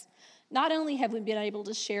to us. Not only have we been able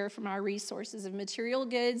to share from our resources of material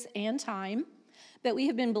goods and time, but we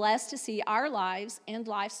have been blessed to see our lives and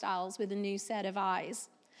lifestyles with a new set of eyes.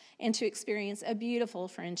 and to experience a beautiful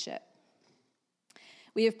friendship.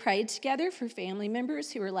 We have prayed together for family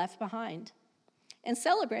members who were left behind and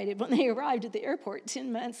celebrated when they arrived at the airport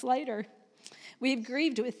 10 months later. We have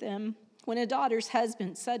grieved with them when a daughter's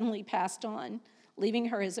husband suddenly passed on, leaving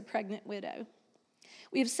her as a pregnant widow.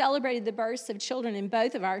 We have celebrated the births of children in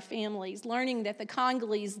both of our families, learning that the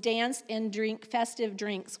Congolese dance and drink festive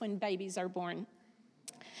drinks when babies are born.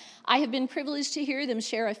 I have been privileged to hear them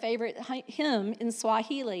share a favorite hymn in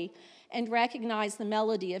Swahili and recognize the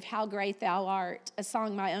melody of How Great Thou Art, a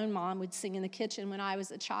song my own mom would sing in the kitchen when I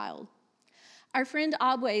was a child. Our friend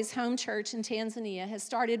Abwe's home church in Tanzania has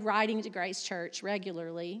started writing to Grace Church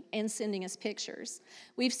regularly and sending us pictures.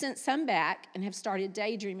 We've sent some back and have started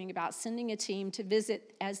daydreaming about sending a team to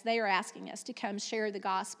visit as they are asking us to come share the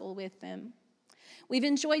gospel with them. We've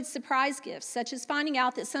enjoyed surprise gifts, such as finding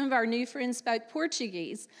out that some of our new friends spoke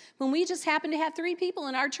Portuguese when we just happened to have 3 people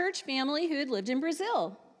in our church family who had lived in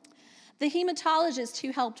Brazil. The hematologist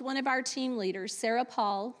who helped one of our team leaders, Sarah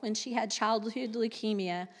Paul, when she had childhood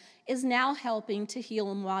leukemia, is now helping to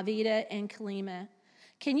heal Mwavita and Kalima.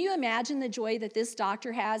 Can you imagine the joy that this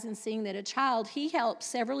doctor has in seeing that a child he helped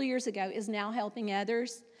several years ago is now helping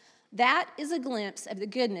others? That is a glimpse of the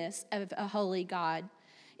goodness of a holy God.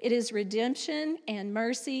 It is redemption and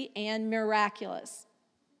mercy and miraculous.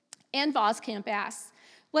 Ann Voskamp asks,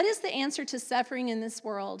 what is the answer to suffering in this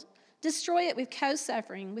world? Destroy it with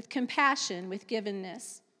co-suffering, with compassion, with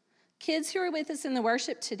givenness. Kids who are with us in the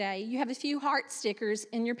worship today, you have a few heart stickers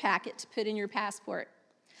in your packet to put in your passport.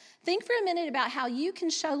 Think for a minute about how you can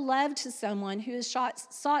show love to someone who has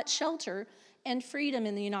sought shelter and freedom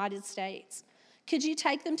in the United States. Could you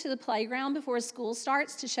take them to the playground before school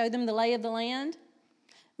starts to show them the lay of the land?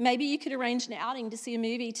 Maybe you could arrange an outing to see a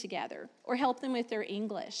movie together or help them with their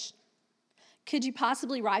English. Could you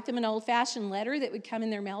possibly write them an old-fashioned letter that would come in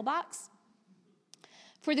their mailbox?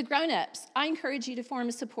 For the grown-ups, I encourage you to form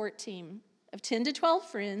a support team of 10 to 12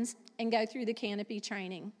 friends and go through the Canopy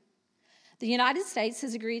training. The United States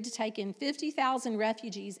has agreed to take in 50,000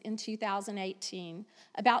 refugees in 2018.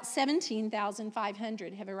 About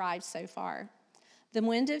 17,500 have arrived so far. The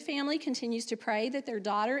Mwenda family continues to pray that their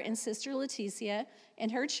daughter and sister Leticia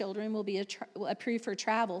and her children will be approved for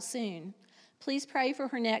travel soon. Please pray for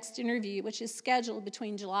her next interview, which is scheduled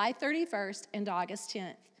between July 31st and August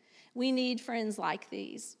 10th. We need friends like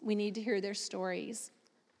these. We need to hear their stories.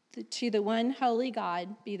 To the one holy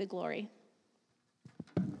God be the glory.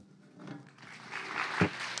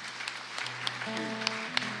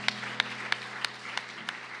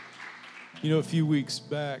 You know, a few weeks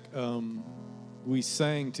back, we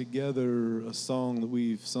sang together a song that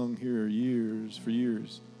we've sung here for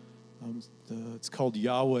years. It's called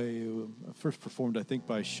Yahweh, first performed, I think,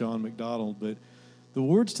 by Sean McDonald, but the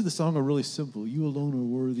words to the song are really simple. You alone are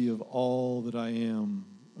worthy of all that I am.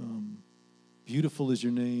 Beautiful is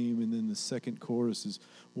your name, and then the second chorus is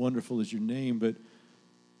wonderful is your name, but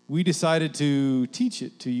we decided to teach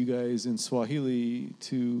it to you guys in Swahili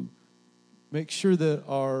to make sure that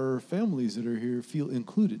our families that are here feel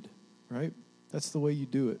included, right? That's the way you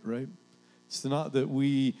do it, right? It's not that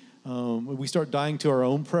we start dying to our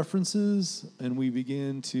own preferences and we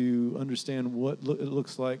begin to understand what it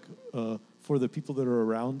looks like for the people that are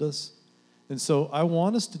around us. And so I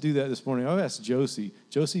want us to do that this morning. I've asked Josie.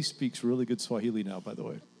 Josie speaks really good Swahili now, by the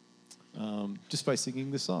way, just by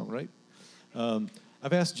singing this song, right?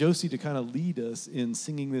 I've asked Josie to kind of lead us in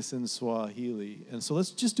singing this in Swahili. And so let's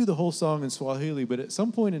just do the whole song in Swahili, but at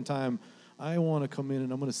some point in time, I want to come in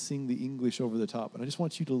and I'm going to sing the English over the top. And I just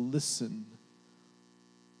want you to listen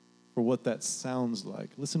for what that sounds like.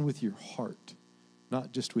 Listen with your heart,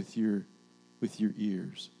 not just with your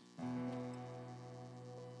ears.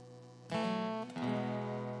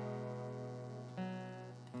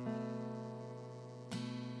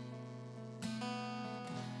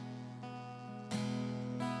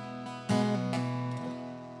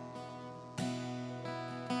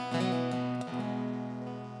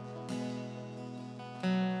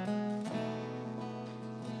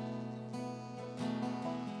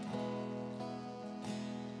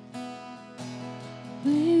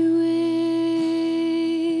 Wewe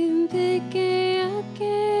peke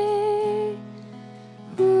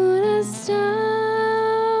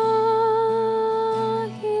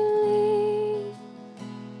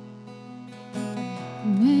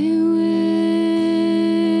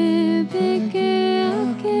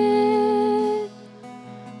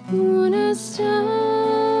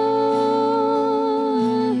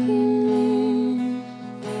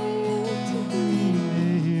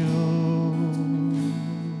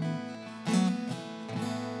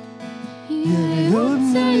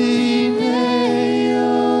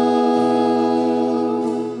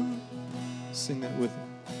Sing that with me.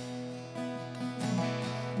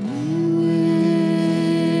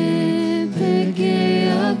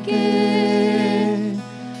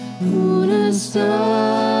 Una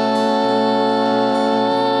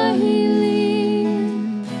stahili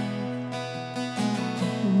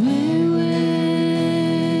wewe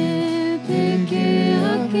peke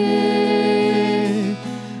yake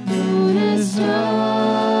una stahili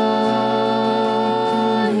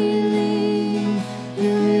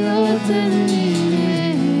yoyote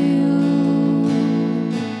nileo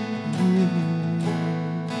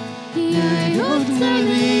yoyote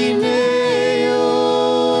nileo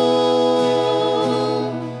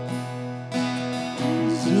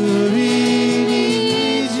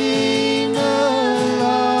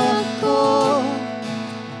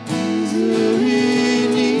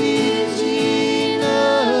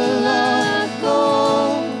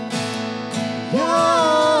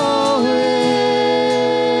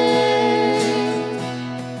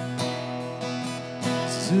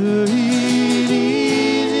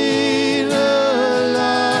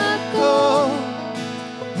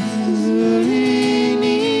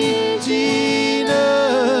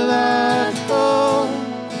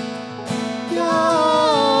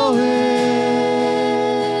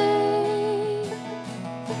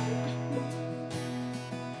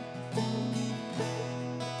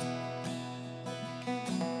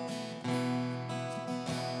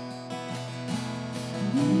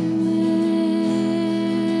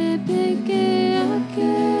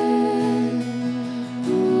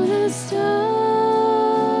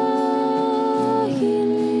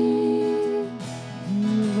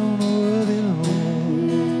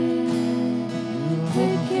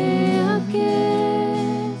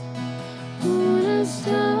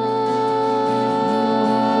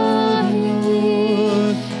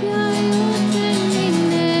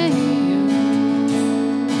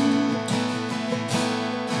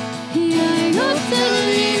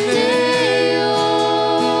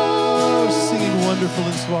Wonderful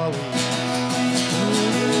in Swahili.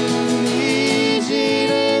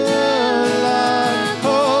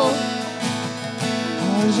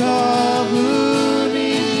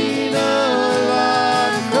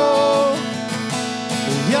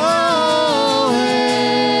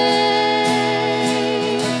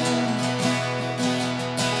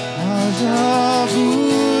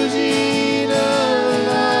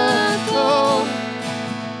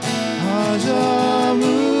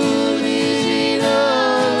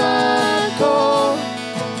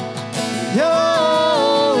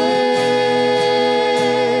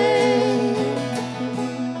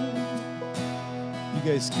 You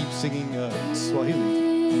guys keep singing Swahili.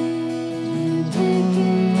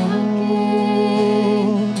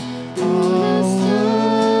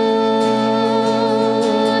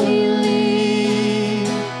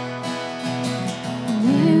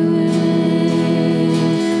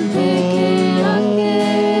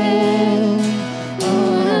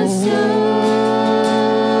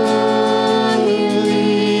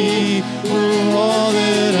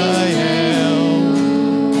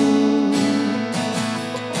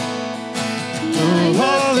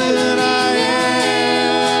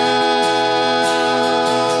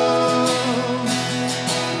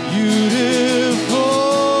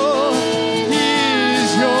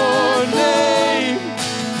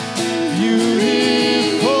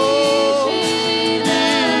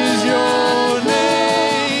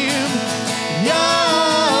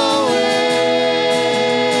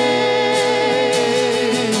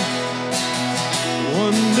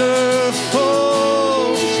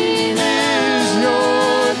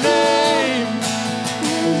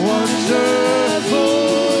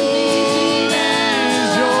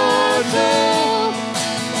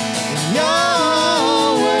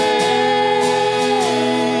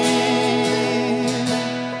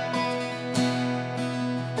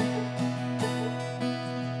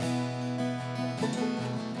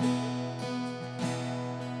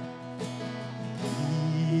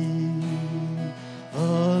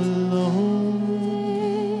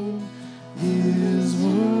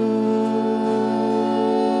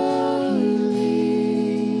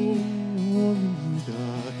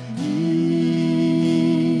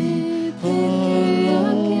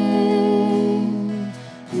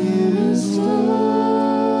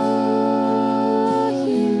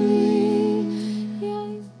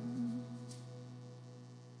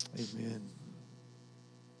 Amen.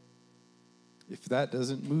 If that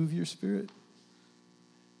doesn't move your spirit,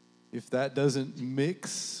 if that doesn't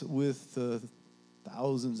mix with the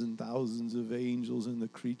thousands and thousands of angels and the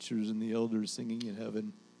creatures and the elders singing in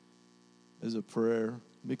heaven as a prayer,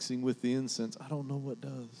 mixing with the incense, I don't know what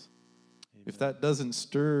does. Amen. If that doesn't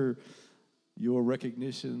stir your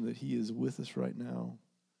recognition that he is with us right now,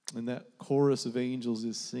 and that chorus of angels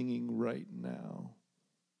is singing right now,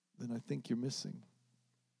 then I think you're missing.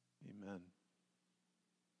 Amen.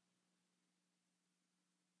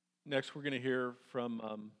 Next, we're going to hear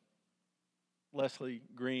from Leslie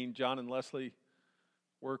Green. John and Leslie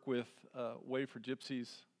work with Way for Gypsies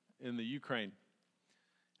in the Ukraine.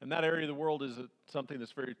 And that area of the world is something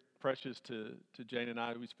that's very precious to Jane and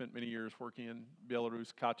I. We spent many years working in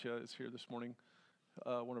Belarus. Katya is here this morning,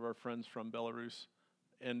 one of our friends from Belarus.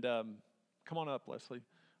 And come on up, Leslie,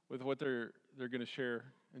 with what they're going to share.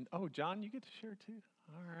 And oh, John, you get to share too?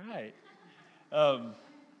 All right.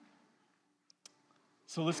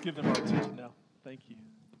 So let's give them our attention now. Thank you.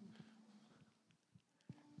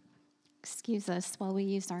 Excuse us while we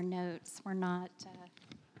use our notes. We're not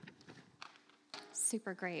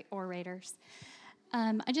super great orators.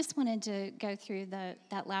 I just wanted to go through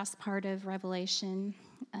that last part of Revelation,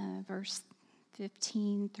 verse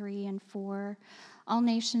 15, 3 and 4. All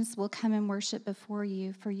nations will come and worship before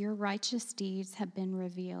you, for your righteous deeds have been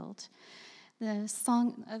revealed. The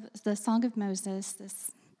Song of Moses,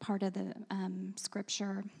 this part of the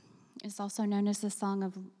scripture, is also known as the Song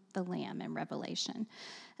of the Lamb in Revelation.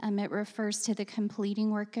 It refers to the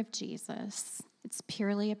completing work of Jesus. It's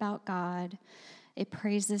purely about God. It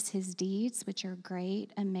praises his deeds, which are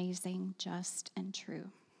great, amazing, just, and true.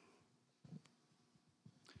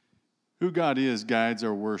 Who God is guides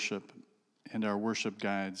our worship, and our worship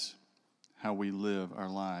guides how we live our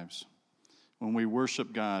lives. When we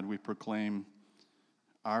worship God, we proclaim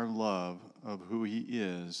our love of who he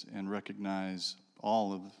is and recognize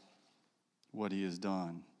all of what he has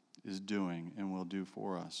done, is doing, and will do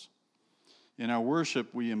for us. In our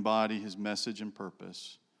worship, we embody his message and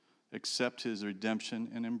purpose, accept his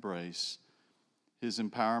redemption and embrace, his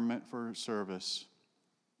empowerment for service.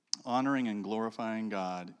 Honoring and glorifying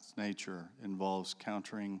God's nature involves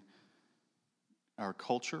countering our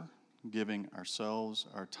culture, giving ourselves,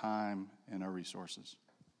 our time, and our resources.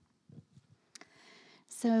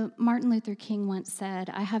 So Martin Luther King once said,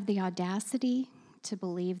 "I have the audacity to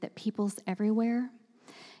believe that peoples everywhere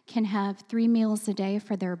can have 3 meals a day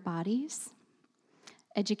for their bodies,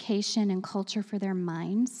 education and culture for their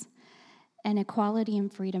minds, and equality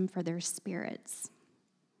and freedom for their spirits."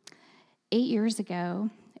 8 years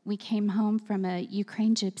ago, we came home from a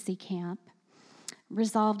Ukraine gypsy camp,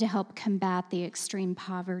 resolved to help combat the extreme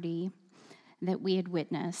poverty that we had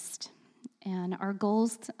witnessed. And our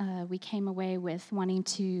goals, we came away with wanting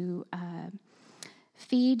to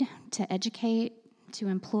feed, to educate, to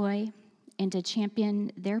employ, and to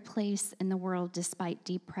champion their place in the world despite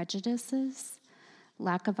deep prejudices,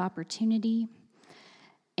 lack of opportunity,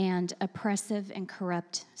 and oppressive and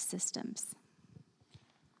corrupt systems.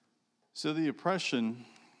 So the oppression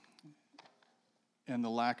and the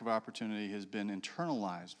lack of opportunity has been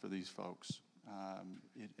internalized for these folks.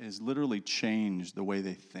 It has literally changed the way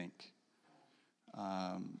they think.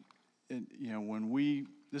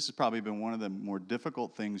 This has probably been one of the more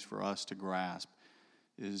difficult things for us to grasp,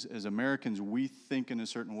 is as Americans, we think in a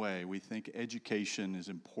certain way. We think education is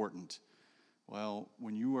important. Well,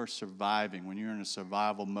 when you are surviving, when you're in a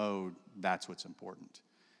survival mode, that's what's important.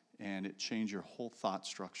 And it changed your whole thought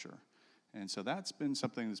structure. And so that's been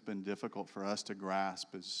something that's been difficult for us to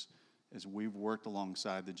grasp as we've worked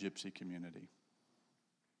alongside the gypsy community.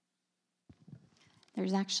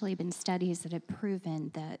 There's actually been studies that have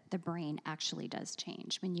proven that the brain actually does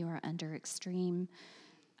change when you are under extreme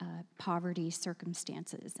poverty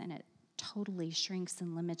circumstances, and it totally shrinks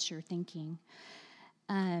and limits your thinking.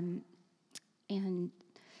 And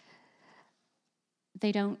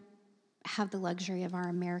they don't have the luxury of our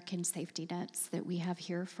American safety nets that we have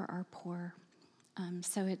here for our poor.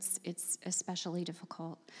 So it's especially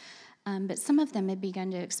difficult. But some of them have begun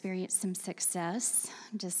to experience some success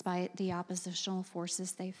despite the oppositional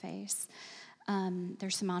forces they face.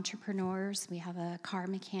 There's some entrepreneurs. We have a car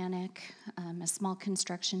mechanic, a small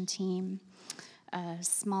construction team, a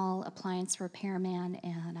small appliance repairman,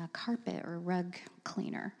 and a carpet or rug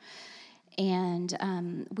cleaner.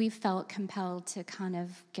 And we felt compelled to kind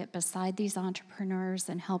of get beside these entrepreneurs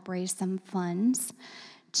and help raise some funds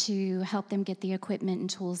to help them get the equipment and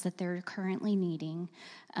tools that they're currently needing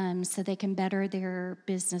so they can better their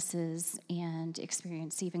businesses and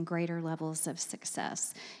experience even greater levels of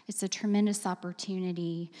success. It's a tremendous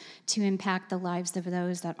opportunity to impact the lives of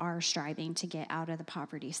those that are striving to get out of the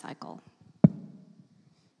poverty cycle.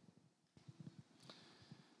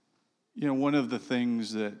 You know, one of the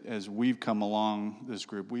things that as we've come along this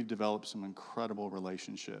group, we've developed some incredible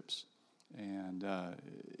relationships and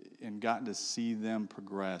gotten to see them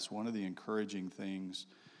progress. One of the encouraging things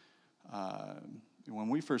When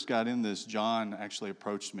we first got in this, John actually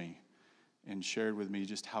approached me and shared with me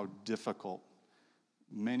just how difficult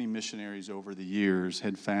many missionaries over the years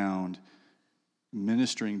had found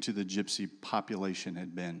ministering to the gypsy population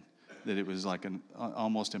had been, that it was like an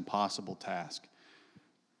almost impossible task.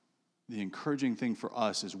 The encouraging thing for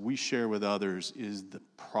us as we share with others is the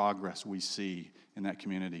progress we see in that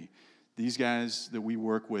community. These guys that we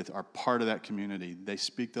work with are part of that community. They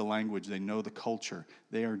speak the language. They know the culture.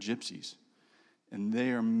 They are gypsies. And they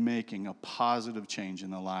are making a positive change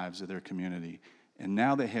in the lives of their community. And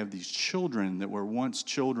now they have these children that were once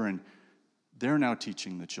children. They're now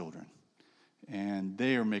teaching the children. And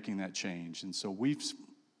they are making that change. And so we've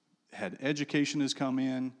had education has come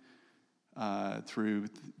in through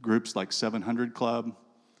groups like 700 Club.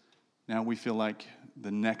 Now we feel like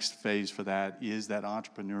the next phase for that is that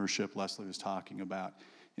entrepreneurship Leslie was talking about,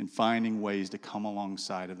 and finding ways to come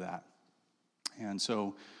alongside of that. And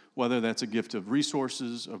so whether that's a gift of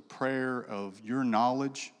resources, of prayer, of your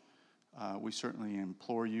knowledge, we certainly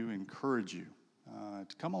implore you, encourage you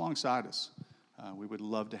to come alongside us. We would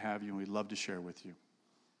love to have you, and we'd love to share with you.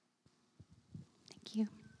 Thank you.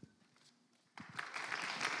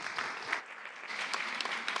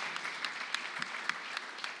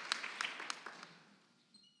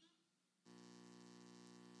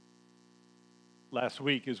 Last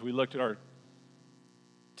week, as we looked at our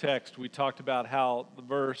text, we talked about how the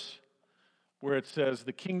verse where it says,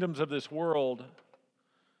 "The kingdoms of this world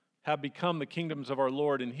have become the kingdoms of our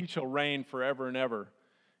Lord, and he shall reign forever and ever,"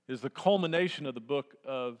 is the culmination of the book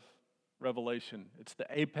of Revelation. It's the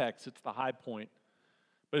apex, it's the high point.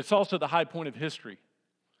 But it's also the high point of history.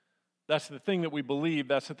 That's the thing that we believe,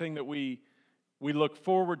 that's the thing that we look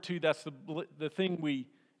forward to, that's the thing we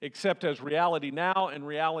accept as reality now and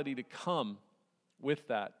reality to come with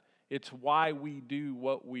that. It's why we do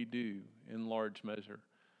what we do in large measure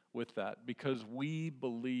with that, because we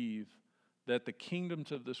believe that the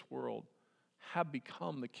kingdoms of this world have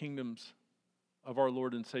become the kingdoms of our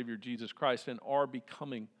Lord and Savior Jesus Christ and are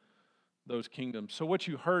becoming those kingdoms. So what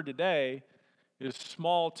you heard today is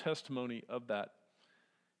small testimony of that.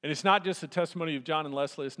 And it's not just the testimony of John and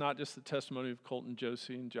Leslie, it's not just the testimony of Colton,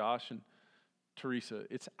 Josie, and Josh, and Teresa.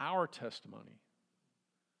 It's our testimony.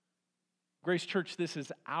 Grace Church, this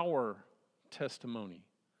is our testimony.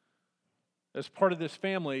 As part of this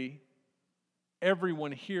family,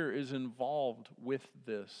 everyone here is involved with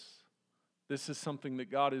this. This is something that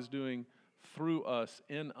God is doing through us,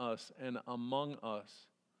 in us, and among us.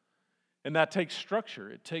 And that takes structure,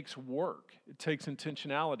 it takes work, it takes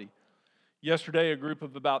intentionality. Yesterday, a group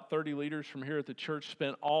of about 30 leaders from here at the church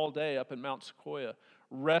spent all day up in Mount Sequoia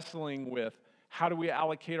wrestling with how do we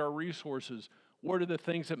allocate our resources? What are the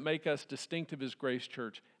things that make us distinctive as Grace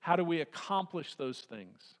Church? How do we accomplish those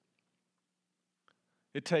things?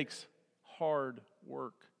 It takes hard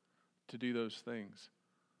work to do those things.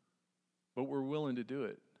 But we're willing to do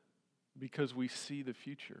it because we see the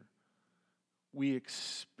future. We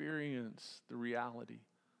experience the reality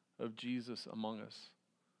of Jesus among us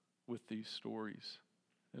with these stories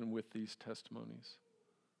and with these testimonies.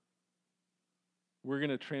 We're going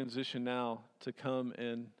to transition now to come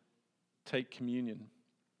and take communion,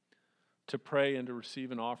 to pray and to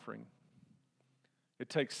receive an offering. It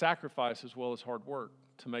takes sacrifice as well as hard work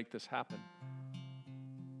to make this happen.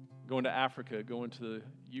 Going to Africa, going to the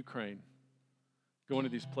Ukraine, going to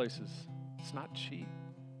these places, it's not cheap.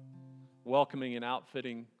 Welcoming and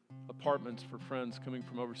outfitting apartments for friends coming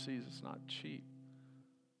from overseas, it's not cheap.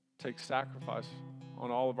 It takes sacrifice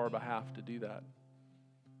on all of our behalf to do that.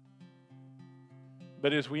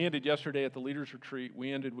 But as we ended yesterday at the leaders' retreat,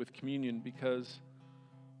 we ended with communion because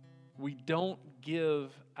we don't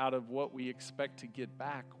give out of what we expect to get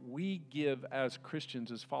back. We give as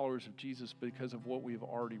Christians, as followers of Jesus, because of what we have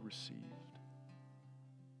already received.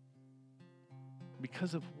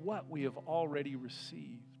 Because of what we have already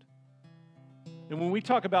received. And when we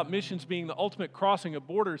talk about missions being the ultimate crossing of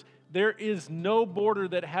borders, there is no border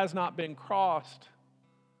that has not been crossed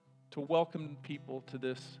to welcome people to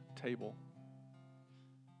this table.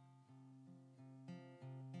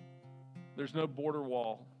 There's no border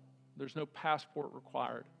wall. There's no passport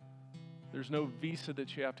required. There's no visa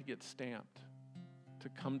that you have to get stamped to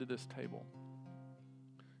come to this table.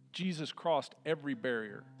 Jesus crossed every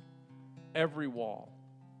barrier, every wall,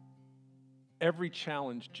 every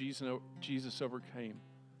challenge Jesus overcame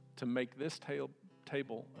to make this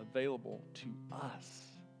table available to us.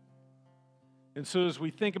 And so as we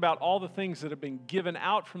think about all the things that have been given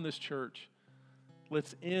out from this church,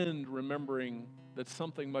 let's end remembering that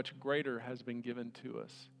something much greater has been given to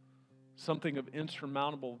us. Something of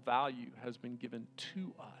insurmountable value has been given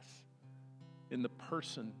to us in the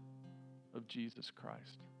person of Jesus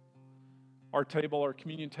Christ. Our table, our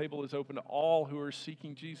communion table, is open to all who are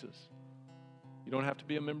seeking Jesus. You don't have to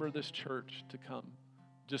be a member of this church to come.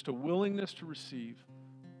 Just a willingness to receive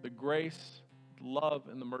the grace, love,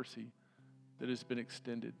 and the mercy that has been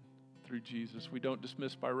extended through Jesus. We don't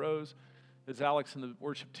dismiss by rows. As Alex and the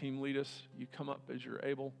worship team lead us, you come up as you're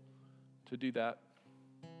able to do that.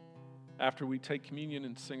 After we take communion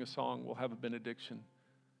and sing a song, we'll have a benediction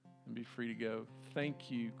and be free to go.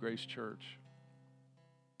 Thank you, Grace Church.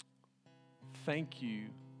 Thank you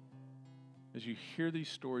as you hear these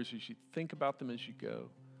stories, as you think about them as you go,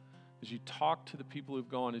 as you talk to the people who've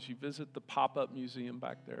gone, as you visit the pop-up museum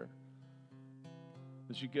back there,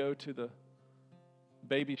 as you go to the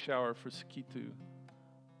baby shower for Sakitu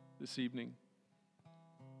this evening.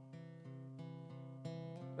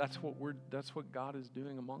 That's what God is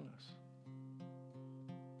doing among us.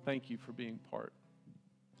 Thank you for being part.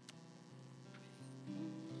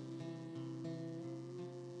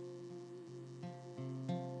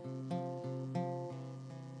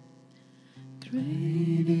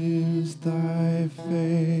 Great is thy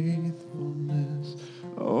faithfulness,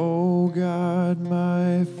 O God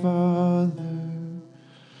my Father.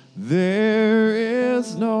 There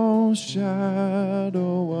is no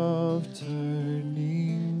shadow of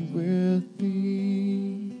turning with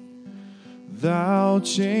thee. Thou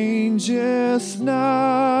changest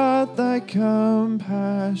not, thy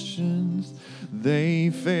compassions,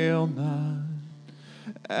 they fail not.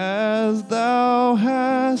 As thou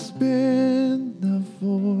hast been, thou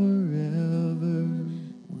forever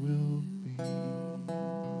will be.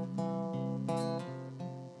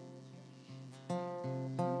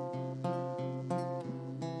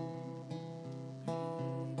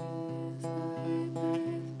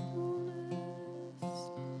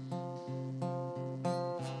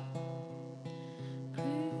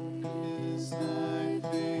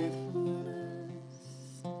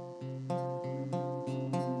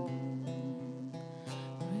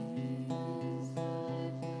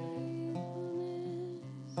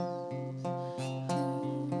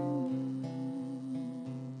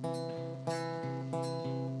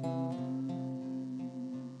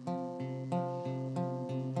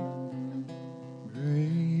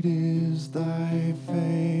 Great is thy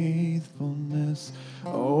faithfulness,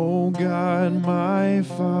 O God my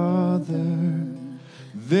Father.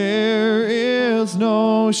 There is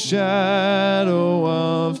no shadow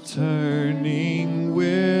of turning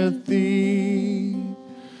with thee.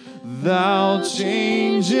 Thou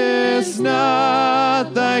changest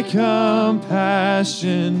not, thy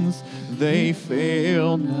compassions, they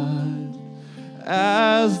fail not.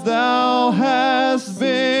 As thou hast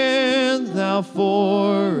been, thou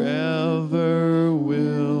forever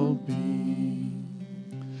will be.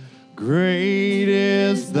 Great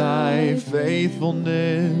is thy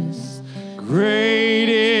faithfulness, great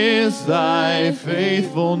is thy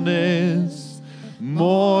faithfulness.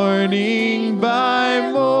 Morning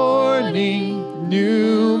by morning,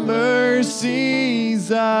 new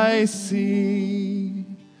mercies I see.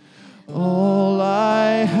 All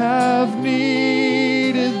I have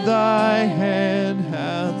needed, thy hand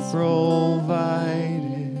hath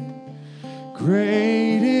provided.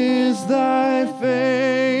 Great is thy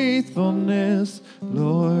faithfulness,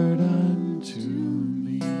 Lord, unto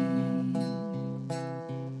me.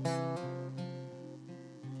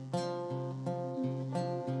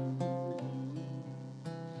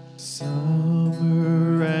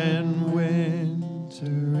 Summer and winter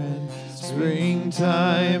and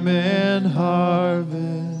springtime and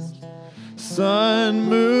harvest, sun,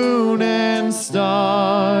 moon, and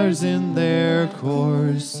stars in their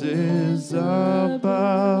courses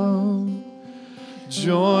above,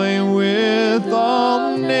 join with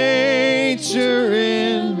all nature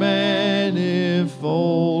in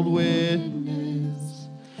manifold witness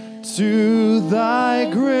to thy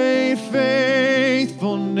great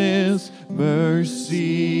faithfulness,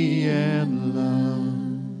 mercy, and love.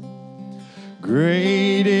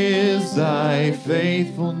 Great is thy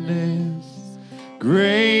faithfulness,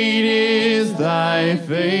 great is thy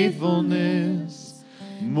faithfulness.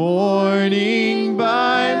 Morning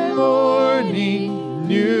by morning,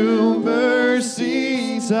 new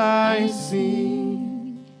mercies I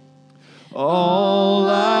see. All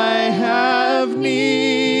I have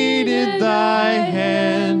needed, thy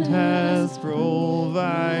hand has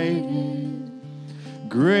provided.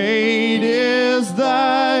 Great is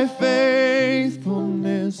thy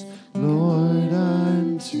faithfulness, Lord,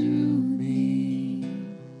 unto me.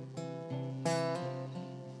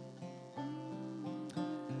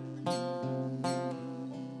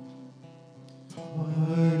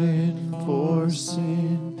 Pardon for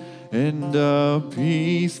sin and a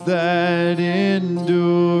peace that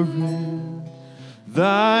endureth,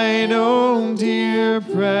 thine own dear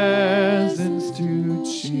presence to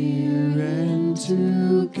cheer and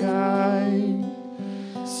to guide,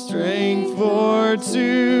 strength for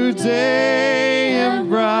today and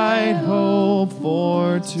bright hope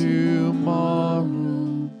for tomorrow.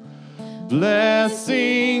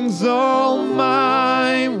 Blessings all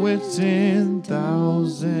mine with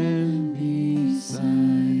 10,000 beside.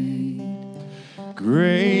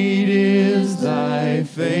 Great is thy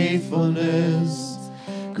faithfulness.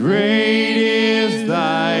 Great is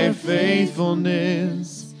thy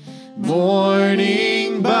faithfulness.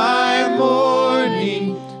 Morning by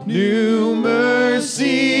morning, new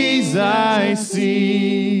mercies I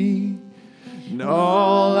see. And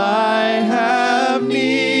all I have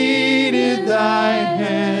needed, thy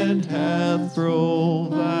hand hath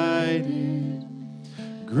provided.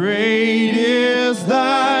 Great is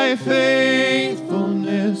thy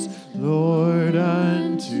faithfulness, Lord,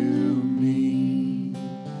 unto me.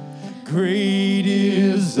 Great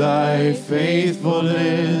is thy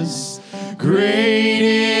faithfulness. Great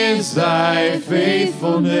is thy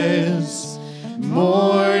faithfulness.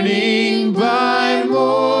 Morning by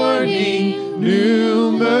morning,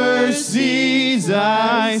 new mercies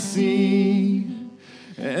I see.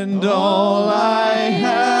 And all I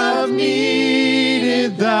have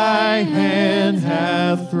needed, thy hand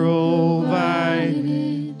hath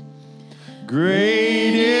provided.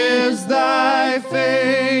 Great is thy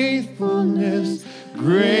faithfulness.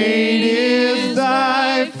 Great is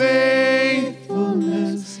thy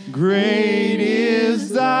faithfulness. Great is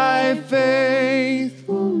thy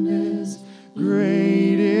faithfulness.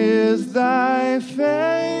 Great is thy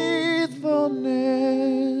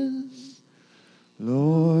faithfulness,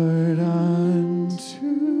 Lord, unto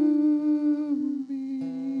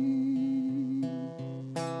me.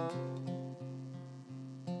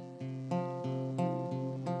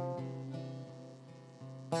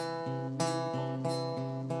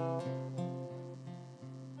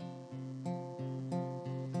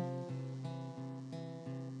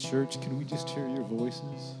 Church, can we just hear your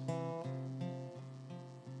voices?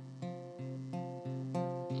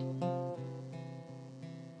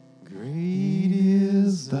 Great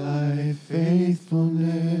is thy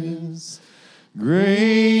faithfulness.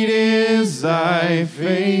 Great is thy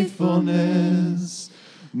faithfulness.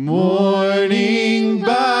 Morning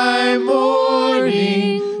by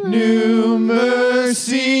morning, new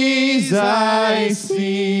mercies I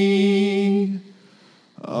see.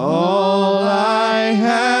 All I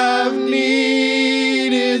have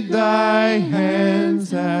needed, thy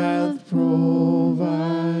hands hath provided.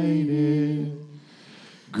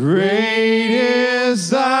 Great is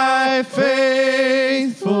thy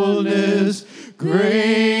faithfulness.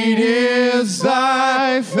 Great is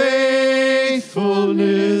thy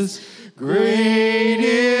faithfulness. Great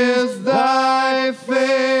is thy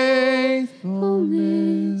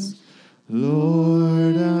faithfulness,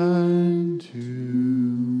 Lord, unto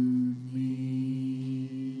me.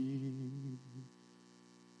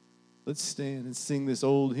 Let's stand and sing this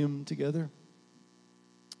old hymn together,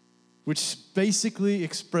 which basically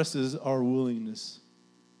expresses our willingness.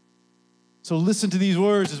 So listen to these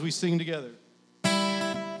words as we sing together.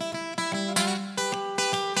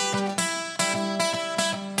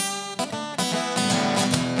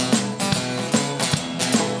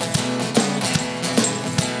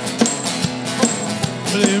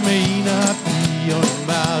 There may not be on a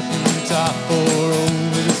mountaintop or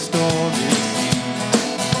over the stormy sea.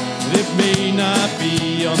 It may not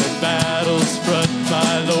be on the battle's front,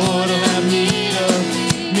 my Lord will have need of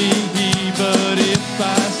me. But if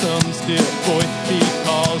by some still voice he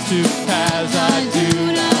calls to paths I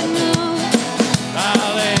do not know,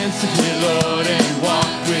 I'll answer you, Lord, and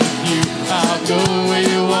walk with you. I'll go where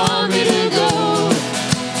you want me to go.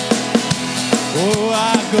 Oh,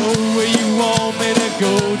 I'll go where you want me to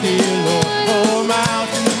go, dear Lord. Oh,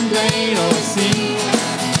 mountain, plain, or sea,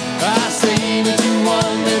 I say what you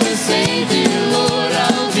want me to say, dear Lord.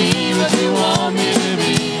 I'll be what you want me to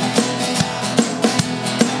be.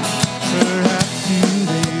 Perhaps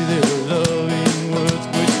today there are loving words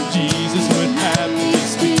which Jesus would have me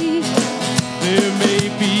speak. There may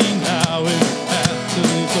be now in the past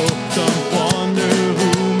or some wonder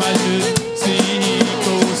whom I should seek.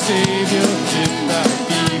 Oh, Savior, if I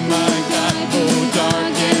be my God, oh,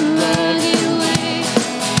 dark and rugged way,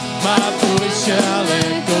 my voice shall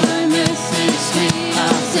echo the message sweet.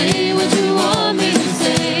 I'll say what you want me to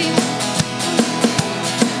say.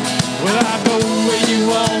 Well, I go where you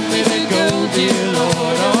want me to go, dear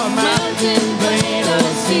Lord, or mountain, plain, or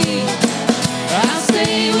sea. I'll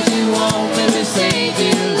say what you want me to say,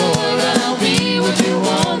 dear Lord. I'll be what you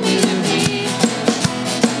want me to be.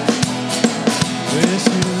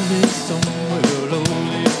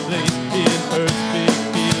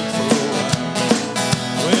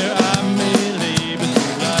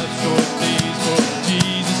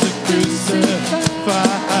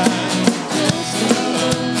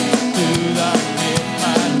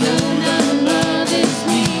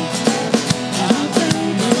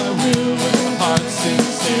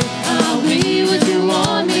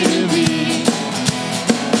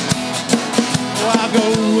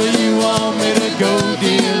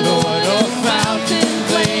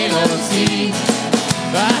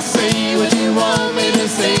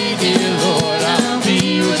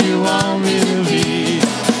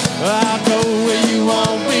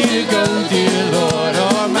 to go, dear Lord,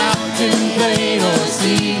 or mountain, plain, or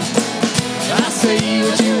sea. I say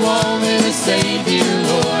what you want me to say, dear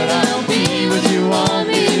Lord. I'll be what you want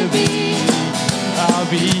me to be. I'll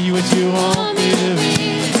be what you want me to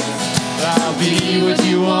be. I'll be what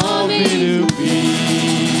you want me to be.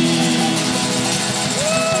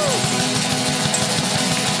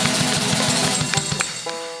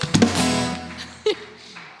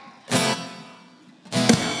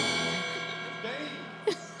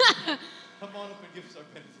 Come on up and give us our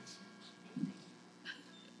benediction.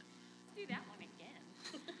 Do that one again.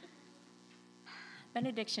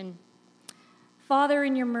 Benediction. Father,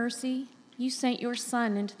 in your mercy, you sent your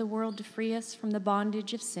Son into the world to free us from the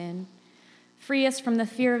bondage of sin, free us from the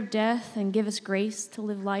fear of death, and give us grace to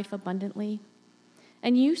live life abundantly.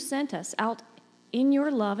 And you sent us out in your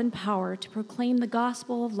love and power to proclaim the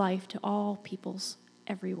gospel of life to all peoples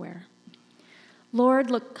everywhere.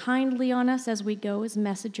 Lord, look kindly on us as we go as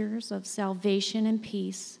messengers of salvation and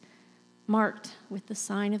peace, marked with the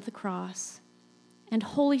sign of the cross. And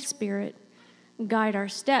Holy Spirit, guide our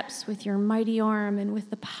steps with your mighty arm, and with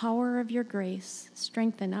the power of your grace,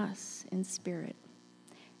 strengthen us in spirit.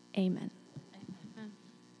 Amen.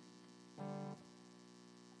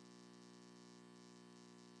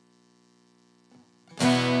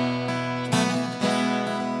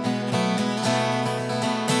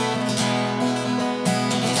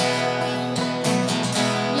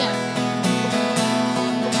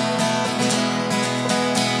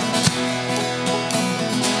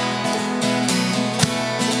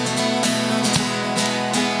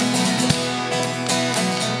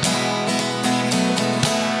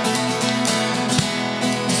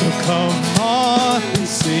 Come on and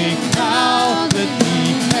sing out, let the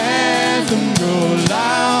anthem grow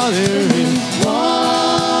loud. There is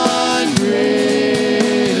one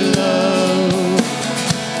great love.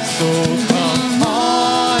 So come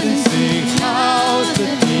on and sing out,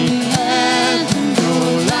 let the anthem grow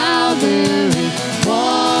loud. There is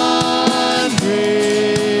one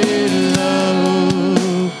great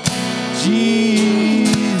love, Jesus.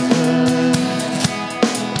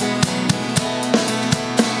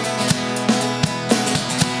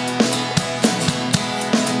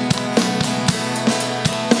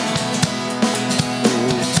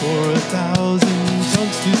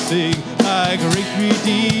 To sing my great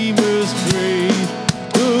Redeemer's praise,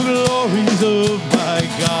 the glories of my